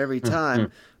won it every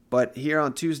time. But here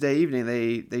on Tuesday evening,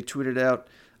 they tweeted out.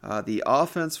 The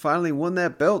offense finally won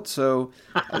that belt, so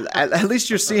at least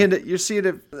you're seeing it. You're seeing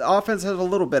it. The offense has a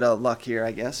little bit of luck here,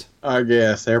 I guess. I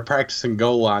guess they're practicing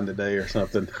goal line today or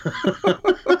something.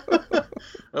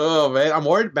 Oh man, I'm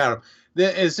worried about them.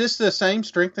 Is this the same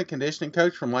strength and conditioning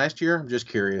coach from last year? I'm just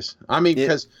curious.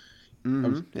 Because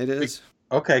it is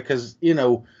okay. Because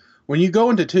when you go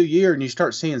into 2 years and you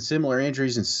start seeing similar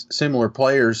injuries and similar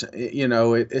players,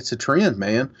 it's a trend,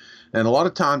 man. And a lot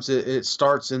of times it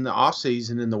starts in the off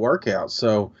season in the workouts.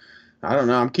 So I don't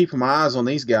know. I'm keeping my eyes on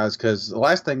these guys because the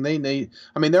last thing they need.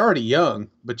 They're already young,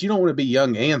 but you don't want to be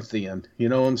young and thin. You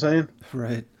know what I'm saying?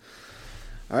 Right.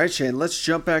 All right, Shane. Let's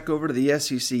jump back over to the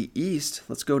SEC East.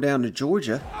 Let's go down to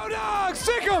Georgia. Oh, dog,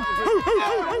 sick 'em!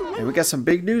 And we got some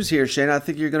big news here, Shane. I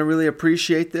think you're going to really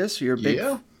appreciate this. You're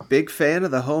a big fan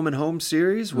of the home and home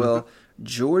series. Well,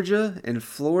 Georgia and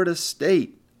Florida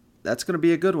State. That's going to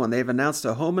be a good one. They've announced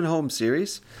a home and home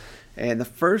series, and the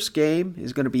first game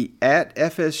is going to be at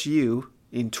FSU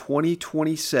in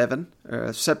 2027,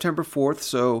 September 4th.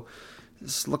 So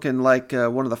it's looking like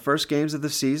one of the first games of the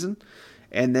season.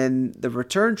 And then the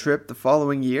return trip the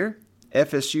following year,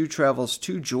 FSU travels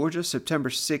to Georgia September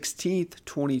 16th,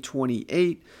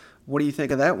 2028. What do you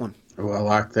think of that one? Oh, I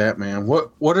like that, man.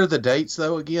 What are the dates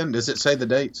though? Again, does it say the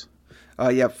dates?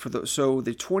 So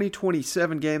the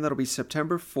 2027 game, that'll be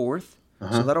September 4th.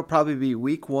 So that'll probably be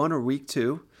week 1 or week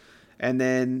 2. And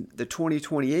then the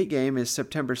 2028 game is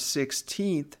September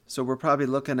 16th. So we're probably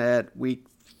looking at week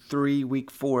 3,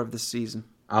 week 4 of the season.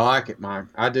 I like it, Mike.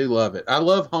 I do love it. I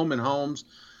love home and homes.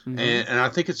 Mm-hmm. And I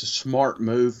think it's a smart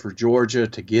move for Georgia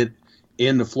to get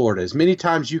into Florida. As many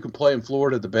times you can play in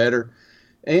Florida, the better.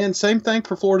 And same thing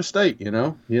for Florida State, get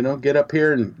up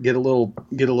here and get a little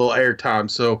airtime.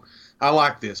 So I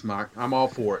like this, Mike. I'm all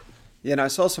for it. Yeah, and I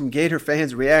saw some Gator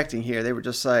fans reacting here. They were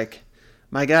just like,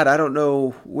 my God, I don't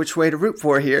know which way to root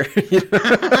for here.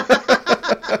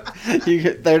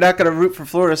 They're not going to root for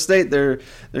Florida State. They're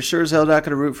sure as hell not going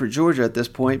to root for Georgia at this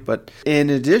point. But in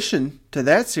addition to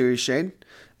that series, Shane,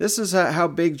 this is how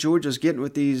big Georgia's getting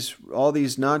with all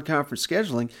these non-conference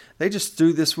scheduling. They just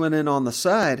threw this one in on the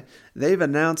side. They've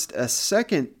announced a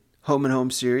second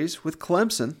home-and-home series with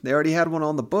Clemson. They already had one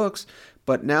on the books,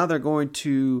 but now they're going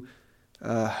to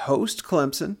host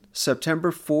Clemson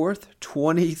September 4th,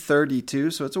 2032,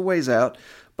 so it's a ways out.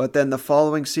 But then the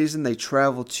following season, they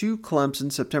travel to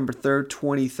Clemson September 3rd,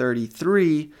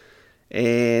 2033,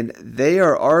 and they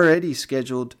are already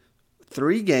scheduled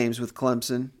 3 games with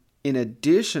Clemson in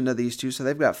addition to these 2. So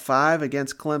they've got 5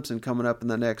 against Clemson coming up in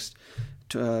the next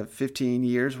 15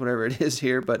 years, whatever it is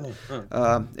here. But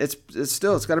it's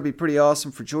got to be pretty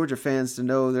awesome for Georgia fans to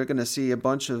know they're going to see a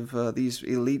bunch of these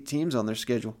elite teams on their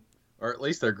schedule. Or at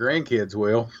least their grandkids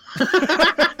will.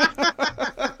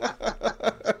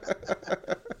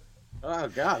 Oh,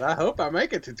 God, I hope I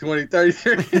make it to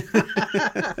 2033.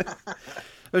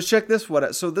 Let's check this one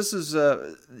out. So this is,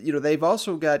 they've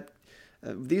also got,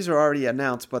 these are already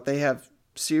announced, but they have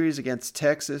series against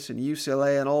Texas and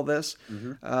UCLA and all this.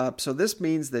 Mm-hmm. So this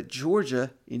means that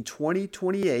Georgia in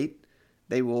 2028,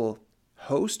 they will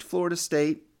host Florida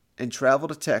State and travel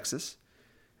to Texas.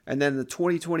 And then the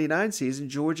 2029 season,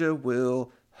 Georgia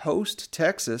will host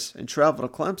Texas and travel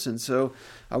to Clemson. So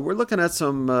we're looking at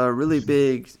some really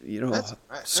big,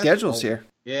 schedules here.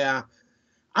 Yeah.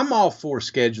 I'm all for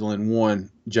scheduling one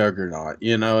juggernaut,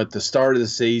 at the start of the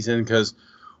season, because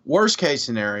worst case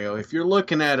scenario, if you're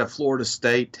looking at a Florida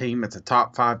State team, it's a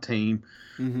top 5 team,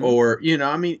 mm-hmm. or,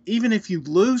 even if you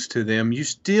lose to them, you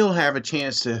still have a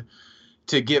chance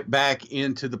to get back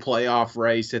into the playoff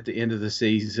race at the end of the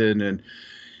season.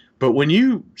 But when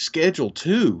you schedule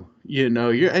 2,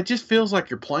 it just feels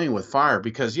like you're playing with fire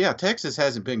because, Texas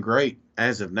hasn't been great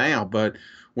as of now. But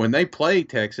when they play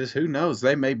Texas, who knows?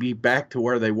 They may be back to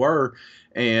where they were.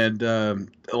 And the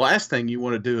last thing you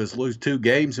want to do is lose 2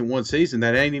 games in one season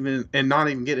that not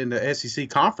even get into SEC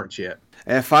conference yet.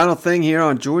 And final thing here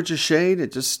on Georgia, Shane,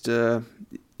 it just,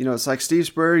 it's like Steve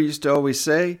Spurrier used to always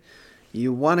say,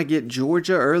 you want to get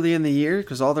Georgia early in the year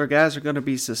because all their guys are going to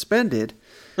be suspended.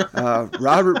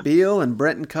 Robert Beal and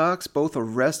Brenton Cox both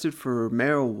arrested for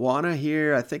marijuana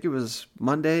here. I think it was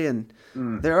Monday, and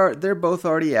they're both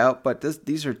already out. But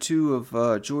these are 2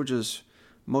 of Georgia's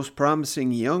most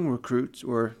promising young recruits,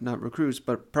 or not recruits,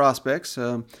 but prospects.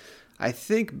 I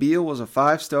think Beal was a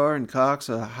 5-star and Cox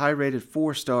a high-rated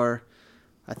 4-star.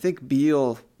 I think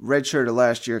Beal redshirted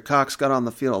last year. Cox got on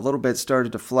the field a little bit,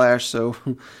 started to flash. So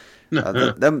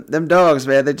them dogs,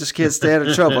 man, they just can't stay out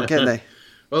of trouble, can they?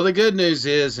 Well, the good news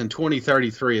is in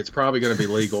 2033, it's probably going to be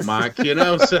legal, Mike. So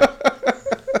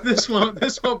this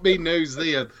won't be news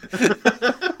then.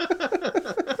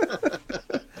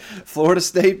 Florida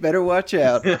State better watch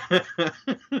out.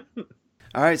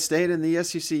 All right, staying in the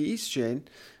SEC East, Shane.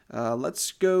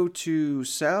 Let's go to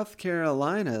South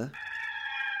Carolina.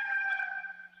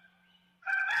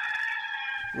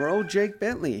 Where old Jake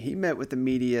Bentley, he met with the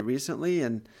media recently,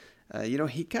 and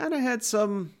he kind of had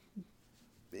some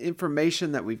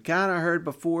information that we've kind of heard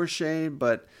before, Shane,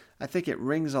 but I think it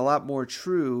rings a lot more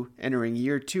true entering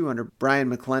year 2 under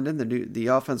Brian McClendon, the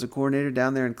offensive coordinator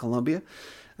down there in Columbia.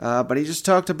 But he just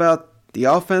talked about the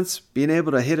offense being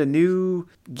able to hit a new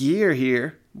gear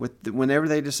here whenever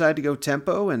they decide to go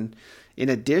tempo. And in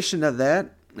addition to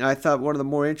that, I thought one of the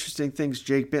more interesting things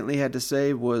Jake Bentley had to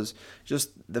say was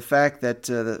just the fact that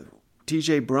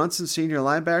T.J. Brunson, senior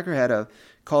linebacker, had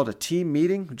called a team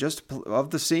meeting just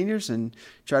of the seniors and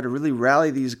tried to really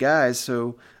rally these guys.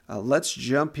 So let's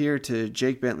jump here to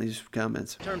Jake Bentley's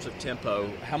comments. In terms of tempo,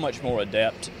 how much more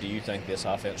adept do you think this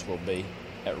offense will be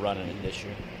at running it this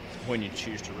year when you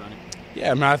choose to run it?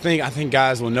 Yeah, I think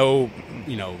guys will know,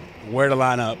 where to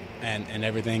line up and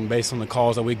everything based on the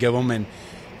calls that we give them. And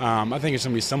I think it's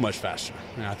going to be so much faster.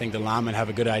 And I think the linemen have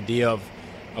a good idea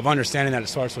of understanding that it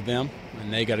starts with them,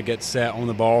 and they got to get set on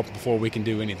the ball before we can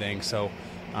do anything. So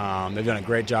they've done a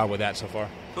great job with that so far.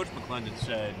 Coach McClendon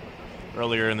said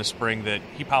earlier in the spring that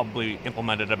he probably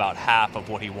implemented about half of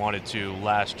what he wanted to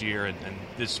last year, and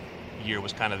this year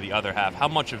was kind of the other half. How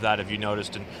much of that have you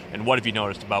noticed, and what have you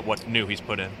noticed about what new he's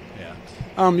put in?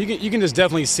 Yeah, you can just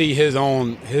definitely see his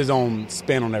own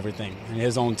spin on everything and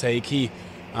his own take. He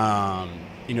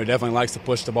definitely likes to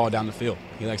push the ball down the field.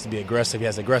 He likes to be aggressive. He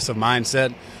has an aggressive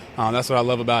mindset. That's what I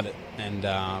love about it. And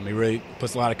he really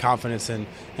puts a lot of confidence in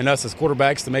us as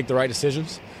quarterbacks to make the right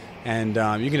decisions. And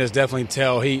you can just definitely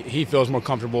tell he feels more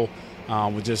comfortable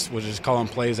with just calling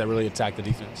plays that really attack the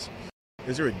defense.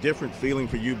 Is there a different feeling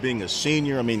for you being a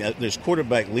senior? I mean, there's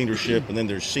quarterback leadership and then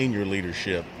there's senior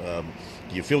leadership.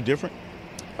 Do you feel different?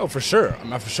 Oh, for sure.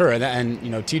 For sure. And you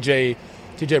know, TJ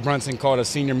Brunson called a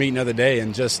senior meeting the other day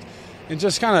and just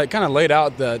kind of laid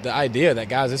out the idea that,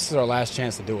 guys, this is our last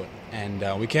chance to do it.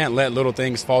 And we can't let little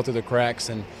things fall through the cracks.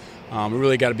 And we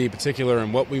really got to be particular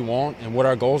in what we want and what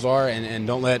our goals are, and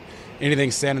don't let anything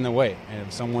stand in the way. And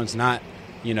if someone's not,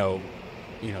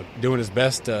 doing his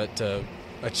best to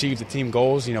achieve the team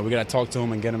goals, we got to talk to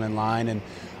them and get them in line. And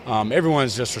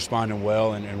everyone's just responding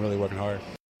well and really working hard.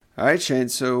 All right, Shane,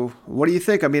 so what do you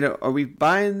think? I mean, are we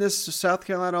buying this South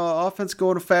Carolina offense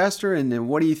going faster? And then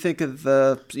what do you think of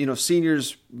the,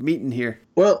 seniors meeting here?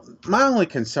 Well, my only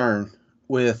concern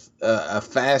with a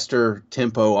faster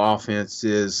tempo offense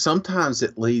is sometimes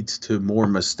it leads to more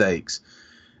mistakes.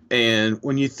 And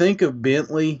when you think of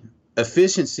Bentley,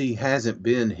 efficiency hasn't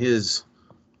been his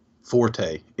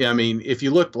forte. I mean, if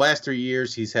you look the last 3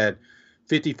 years, he's had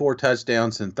 54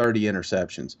 touchdowns and 30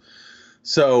 interceptions.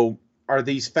 So are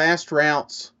these fast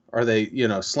routes? Are they,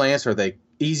 slants? Are they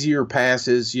easier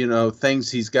passes?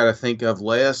 Things he's got to think of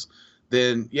less.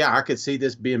 Then, yeah, I could see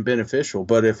this being beneficial.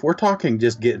 But if we're talking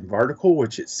just getting vertical,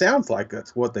 which it sounds like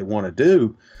that's what they want to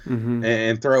do,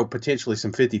 and throw potentially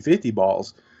some 50-50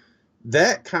 balls,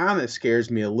 that kind of scares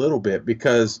me a little bit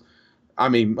because, I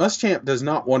mean, Muschamp does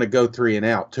not want to go 3 and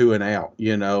out, 2 and out,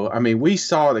 I mean, we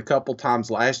saw it a couple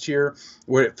times last year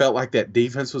where it felt like that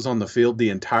defense was on the field the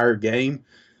entire game.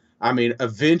 I mean,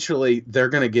 eventually they're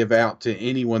going to give out to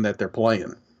anyone that they're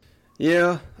playing.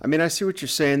 Yeah, I mean, I see what you're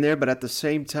saying there, but at the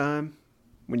same time,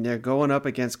 when they're going up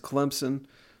against Clemson,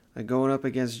 they're going up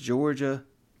against Georgia,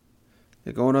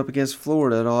 they're going up against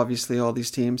Florida, and obviously all these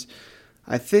teams,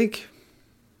 I think,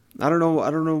 I don't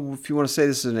know if you want to say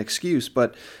this is an excuse,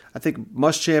 but I think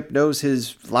Muschamp knows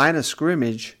his line of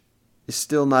scrimmage is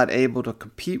still not able to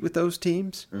compete with those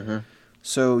teams.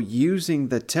 So using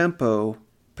the tempo,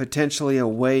 potentially a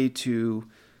way to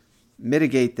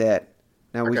mitigate that.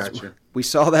 Now we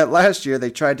saw that last year.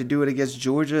 They tried to do it against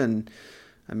Georgia, and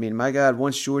I mean, my God,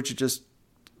 once Georgia just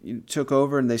took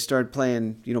over and they started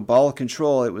playing, ball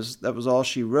control, that was all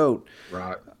she wrote.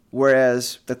 Right.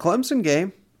 Whereas the Clemson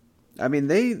game, I mean,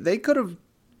 they could have.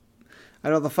 I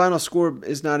know the final score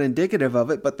is not indicative of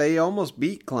it, but they almost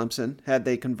beat Clemson had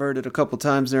they converted a couple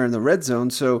times there in the red zone.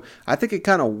 So I think it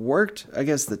kind of worked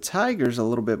against the Tigers a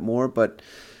little bit more. But,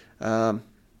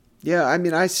 yeah, I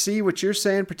mean, I see what you're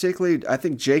saying, particularly I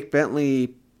think Jake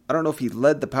Bentley, I don't know if he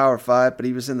led the Power 5, but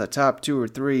he was in the top 2 or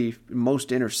 3 most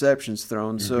interceptions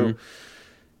thrown. So,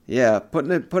 yeah, putting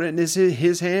it in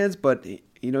his hands, but,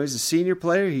 he's a senior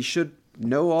player. He should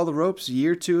know all the ropes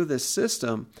year 2 of this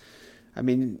system. I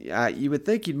mean, you would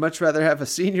think you'd much rather have a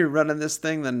senior running this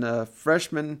thing than a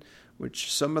freshman,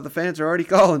 which some of the fans are already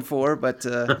calling for, but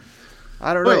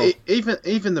I don't know.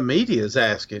 Even the media is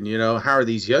asking, how are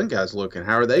these young guys looking?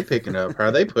 How are they picking up? How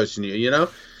are they pushing you,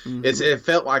 It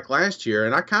felt like last year,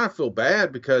 and I kind of feel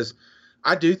bad because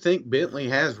I do think Bentley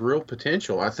has real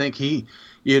potential. I think he,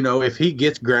 if he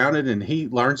gets grounded and he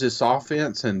learns this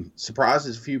offense and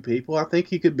surprises a few people, I think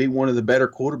he could be one of the better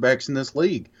quarterbacks in this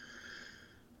league.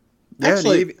 Yeah,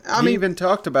 actually, he even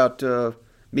talked about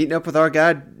meeting up with our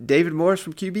guy David Morris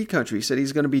from QB Country. He said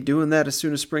he's going to be doing that as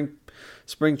soon as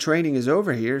spring training is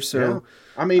over here. So,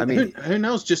 yeah. Who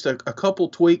knows? Just a couple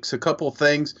tweaks, a couple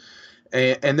things,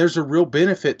 and there's a real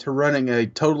benefit to running a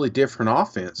totally different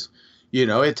offense.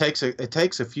 It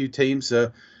takes a few teams.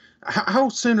 How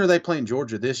soon are they playing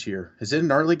Georgia this year? Is it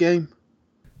an early game?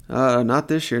 Not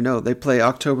this year. No, they play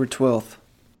October 12th.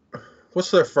 What's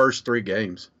their first 3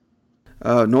 games?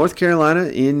 North Carolina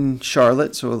in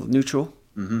Charlotte, so neutral.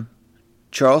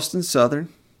 Charleston Southern,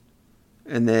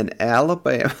 and then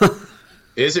Alabama.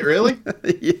 Is it really?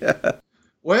 Yeah.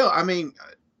 Well, I mean,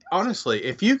 honestly,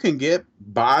 if you can get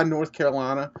by North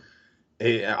Carolina,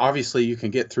 obviously you can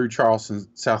get through Charleston,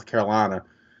 South Carolina.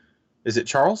 Is it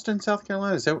Charleston, South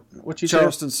Carolina? Is that what you said?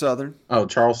 Charleston Southern. Oh,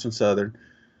 Charleston Southern,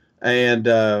 and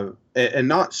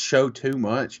not show too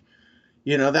much.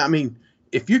 I mean,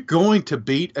 if you're going to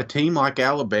beat a team like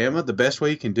Alabama, the best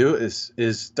way you can do it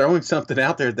is throwing something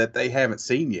out there that they haven't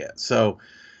seen yet. So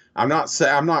I'm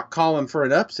not calling for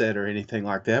an upset or anything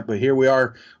like that, but here we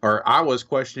are, or I was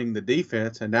questioning the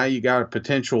defense, and now you got a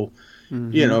potential,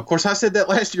 of course I said that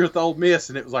last year with Ole Miss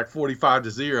and it was like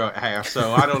 45-0 at half.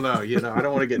 So I don't know, I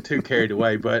don't want to get too carried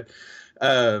away, but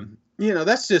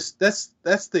that's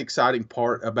the exciting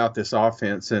part about this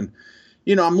offense. And,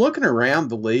 I'm looking around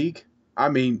the league. I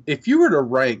mean, if you were to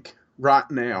rank right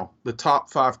now the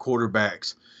top 5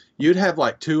 quarterbacks, you'd have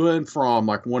like Tua and Fromm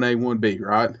like 1A, 1B,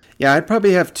 right? Yeah, I'd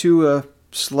probably have Tua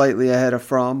slightly ahead of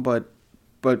Fromm, but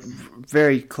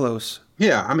very close.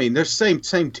 Yeah, I mean, they're same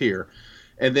tier.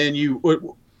 And then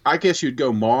I guess you'd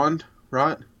go Mond,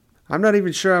 right? I'm not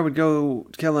even sure I would go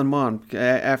Kellen Mond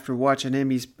after watching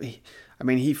him.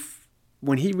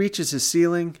 When he reaches his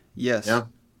ceiling, yes. Yeah.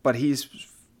 But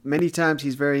many times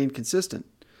he's very inconsistent.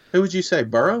 Who would you say,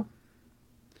 Burrow?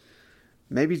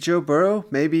 Maybe Joe Burrow.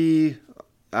 Maybe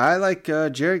I like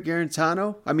Jarrett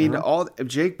Garantano. I mean,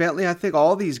 Jake Bentley. I think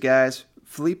all these guys.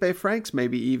 Felipe Franks,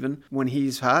 maybe even when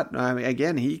he's hot. I mean,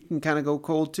 again, he can kind of go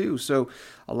cold too. So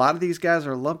a lot of these guys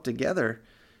are lumped together.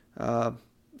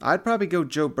 I'd probably go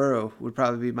Joe Burrow. Would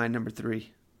probably be my number 3.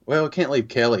 Well, can't leave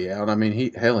Kelly out. I mean,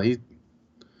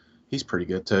 he's pretty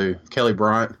good too. Kelly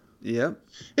Bryant. Yep.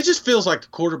 It just feels like the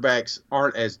quarterbacks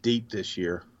aren't as deep this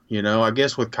year. You know, I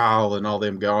guess with Kyle and all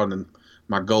them gone and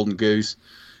my golden goose,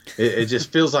 it just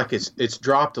feels like it's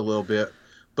dropped a little bit.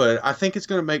 But I think it's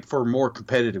going to make for more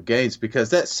competitive games because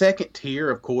that second tier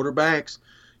of quarterbacks,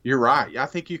 you're right. I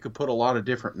think you could put a lot of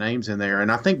different names in there, and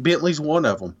I think Bentley's one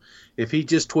of them. If he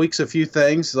just tweaks a few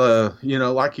things,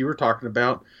 like you were talking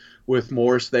about with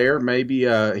Morris there, maybe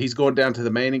he's going down to the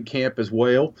Manning camp as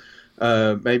well.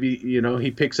 Maybe,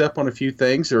 he picks up on a few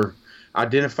things or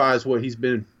identifies what he's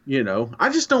been, I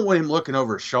just don't want him looking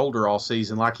over his shoulder all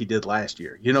season like he did last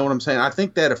year. You know what I'm saying? I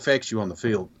think that affects you on the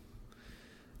field.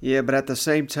 Yeah, but at the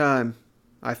same time,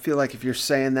 I feel like if you're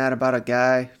saying that about a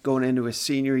guy going into his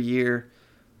senior year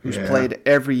who's played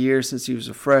every year since he was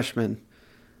a freshman,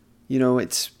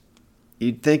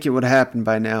 you'd think it would happen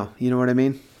by now. You know what I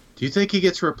mean? Do you think he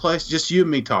gets replaced? Just you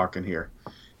and me talking here.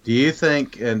 Do you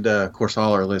think, and of course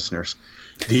all our listeners,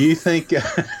 do you think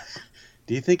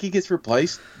he gets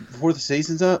replaced before the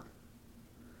season's up?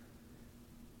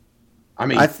 I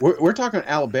mean, we're talking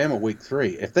Alabama week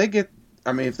 3. If they get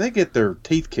their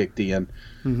teeth kicked in,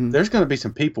 there's going to be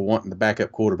some people wanting the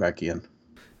backup quarterback in.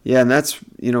 Yeah, and that's,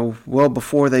 well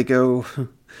before they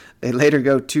later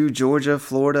go to Georgia,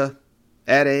 Florida,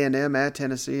 at A&M, at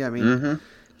Tennessee. I mean,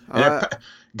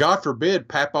 God forbid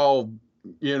Papaw,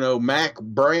 Mac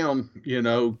Brown,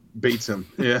 beats him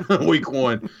week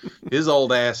 1. His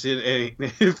old ass.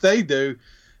 If they do,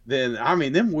 then,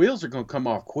 them wheels are going to come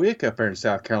off quick up there in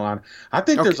South Carolina. I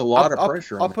think there's a lot of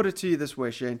pressure on I'll put it to you this way,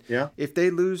 Shane. Yeah. If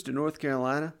they lose to North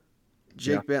Carolina,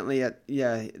 Jake Bentley,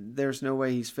 there's no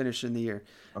way he's finishing the year.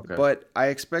 Okay. But I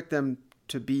expect them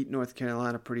to beat North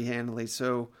Carolina pretty handily.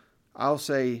 So I'll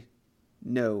say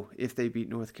no if they beat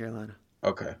North Carolina.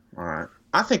 Okay. All right.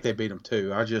 I think they beat them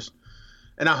too.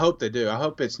 And I hope they do. I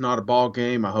hope it's not a ball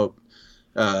game. I hope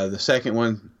the second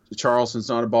one, Charleston's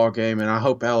not a ball game, and I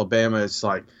hope Alabama is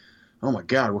like, oh my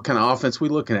God, what kind of offense we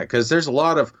looking at? Because there's a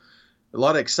lot of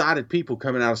excited people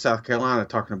coming out of South Carolina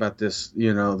talking about this,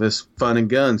 this fun and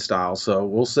gun style. So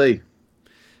we'll see.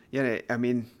 Yeah, I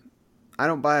mean, I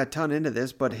don't buy a ton into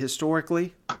this, but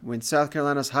historically, when South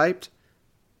Carolina's hyped,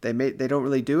 they don't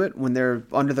really do it. When they're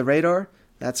under the radar,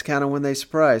 that's kind of when they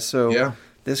surprise. So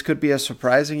this could be a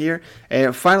surprising year.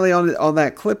 And finally, on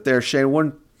that clip there, Shane,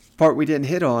 one part we didn't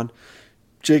hit on.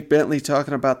 Jake Bentley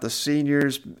talking about the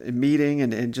seniors meeting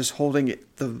and just holding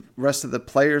the rest of the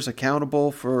players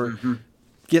accountable for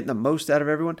getting the most out of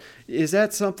everyone. Is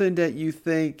that something that you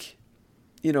think,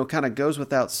 kind of goes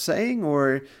without saying,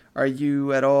 or are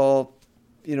you at all,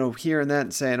 hearing that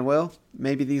and saying, well,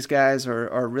 maybe these guys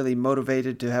are really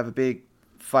motivated to have a big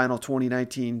final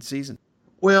 2019 season?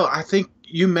 Well, I think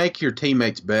you make your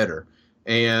teammates better.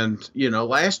 And,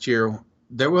 last year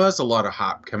there was a lot of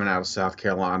hype coming out of South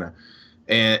Carolina.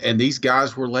 And these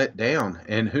guys were let down.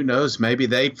 And who knows, maybe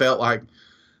they felt like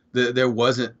there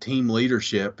wasn't team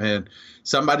leadership. And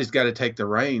somebody's got to take the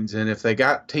reins. And if they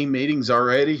got team meetings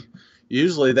already,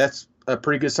 usually that's a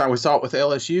pretty good sign. We saw it with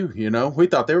LSU, We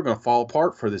thought they were going to fall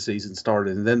apart before the season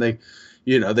started. And then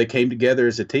they came together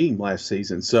as a team last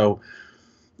season. So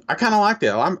I kind of like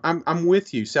that. I'm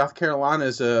with you. South Carolina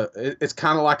it's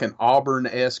kind of like an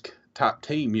Auburn-esque type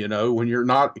team, when you're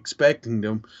not expecting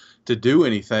them to do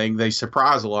anything, they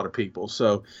surprise a lot of people.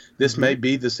 So this may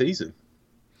be the season.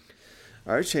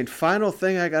 All right, Shane, final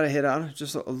thing I got to hit on,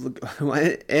 just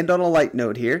end on a light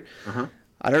note here.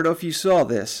 I don't know if you saw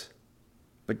this,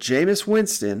 but Jameis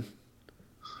Winston,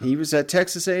 he was at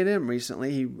Texas A&M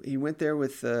recently. He went there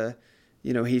with,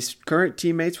 he's current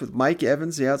teammates with Mike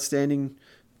Evans, the outstanding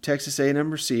Texas A&M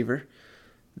receiver.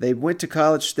 They went to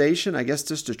College Station, I guess,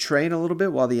 just to train a little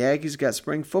bit while the Aggies got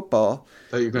spring football.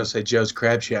 I thought you were going to say Joe's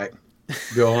Crab Shack.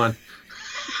 Go on.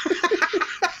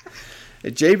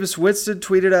 Jameis Winston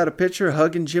tweeted out a picture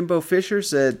hugging Jimbo Fisher,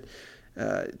 said,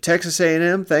 Texas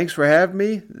A&M, thanks for having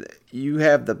me. You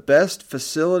have the best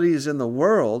facilities in the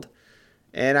world.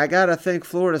 And I got to think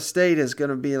Florida State is going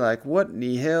to be like, what in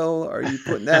the hell are you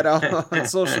putting that on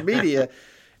social media?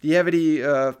 Do you have any,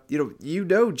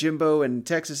 Jimbo and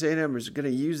Texas A&M is going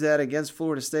to use that against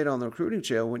Florida State on the recruiting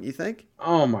trail, wouldn't you think?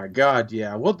 Oh, my God,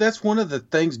 yeah. Well, that's one of the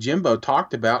things Jimbo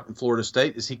talked about in Florida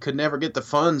State is he could never get the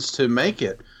funds to make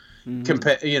it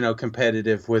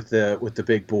competitive with the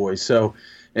big boys. So,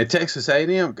 and Texas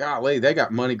A&M, golly, they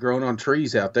got money growing on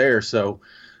trees out there. So,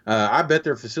 I bet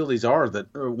their facilities are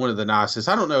one of the nicest.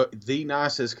 I don't know the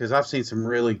nicest because I've seen some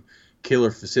really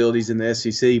killer facilities in the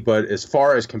SEC, but as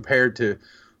far as compared to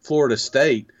Florida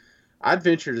State, I'd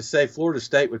venture to say Florida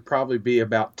State would probably be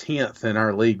about 10th in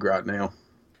our league right now.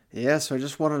 Yeah, so I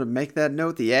just wanted to make that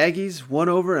note. The Aggies won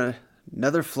over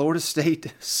another Florida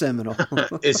State Seminole.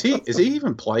 Is he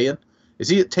even playing? Is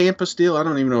he at Tampa still? I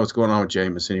don't even know what's going on with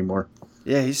Jameis anymore.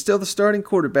 Yeah, he's still the starting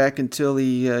quarterback until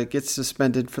he gets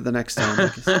suspended for the next time.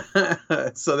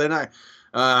 So then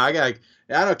I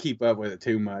don't keep up with it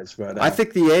too much, but I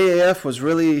think the AAF was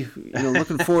really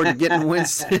looking forward to getting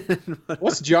Winston.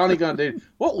 What's Johnny gonna do?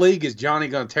 What league is Johnny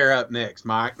gonna tear up next,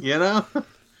 Mike?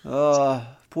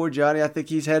 Poor Johnny. I think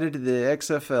he's headed to the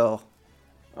XFL.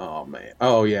 Oh man.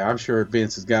 Oh yeah, I'm sure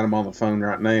Vince has got him on the phone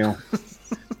right now.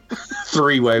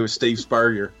 3-way with Steve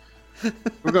Spurrier.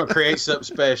 We're going to create something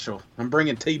special. I'm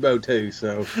bringing Tebow too,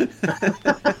 so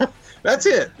that's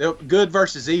it. Good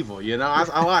versus evil.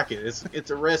 I like it.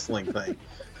 It's a wrestling thing.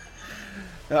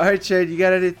 All right, Chad, you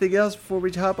got anything else before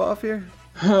we hop off here?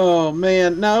 Oh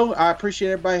man, no. I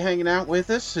appreciate everybody hanging out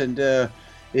with us, and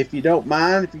if you don't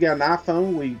mind, if you got an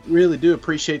iPhone, we really do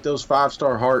appreciate those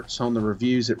 5-star hearts on the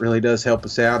reviews. It really does help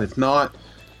us out. If not,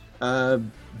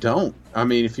 don't. I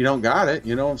mean, if you don't got it,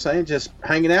 you know what I'm saying? Just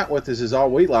hanging out with us is all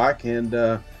we like. And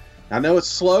I know it's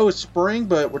slow, it's spring,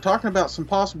 but we're talking about some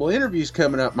possible interviews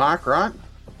coming up, Mike, right?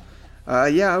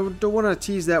 Yeah, I don't want to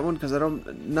tease that one because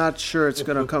I'm not sure it's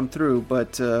going to come through,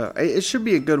 but it should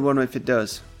be a good one if it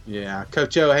does. Yeah,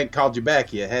 Coach O ain't called you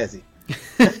back yet, has he?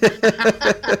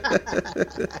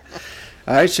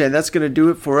 All right, Shane, that's going to do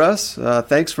it for us.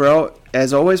 Thanks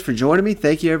as always for joining me.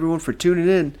 Thank you, everyone, for tuning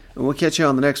in, and we'll catch you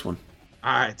on the next one.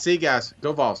 All right, see you guys.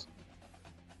 Go Vols.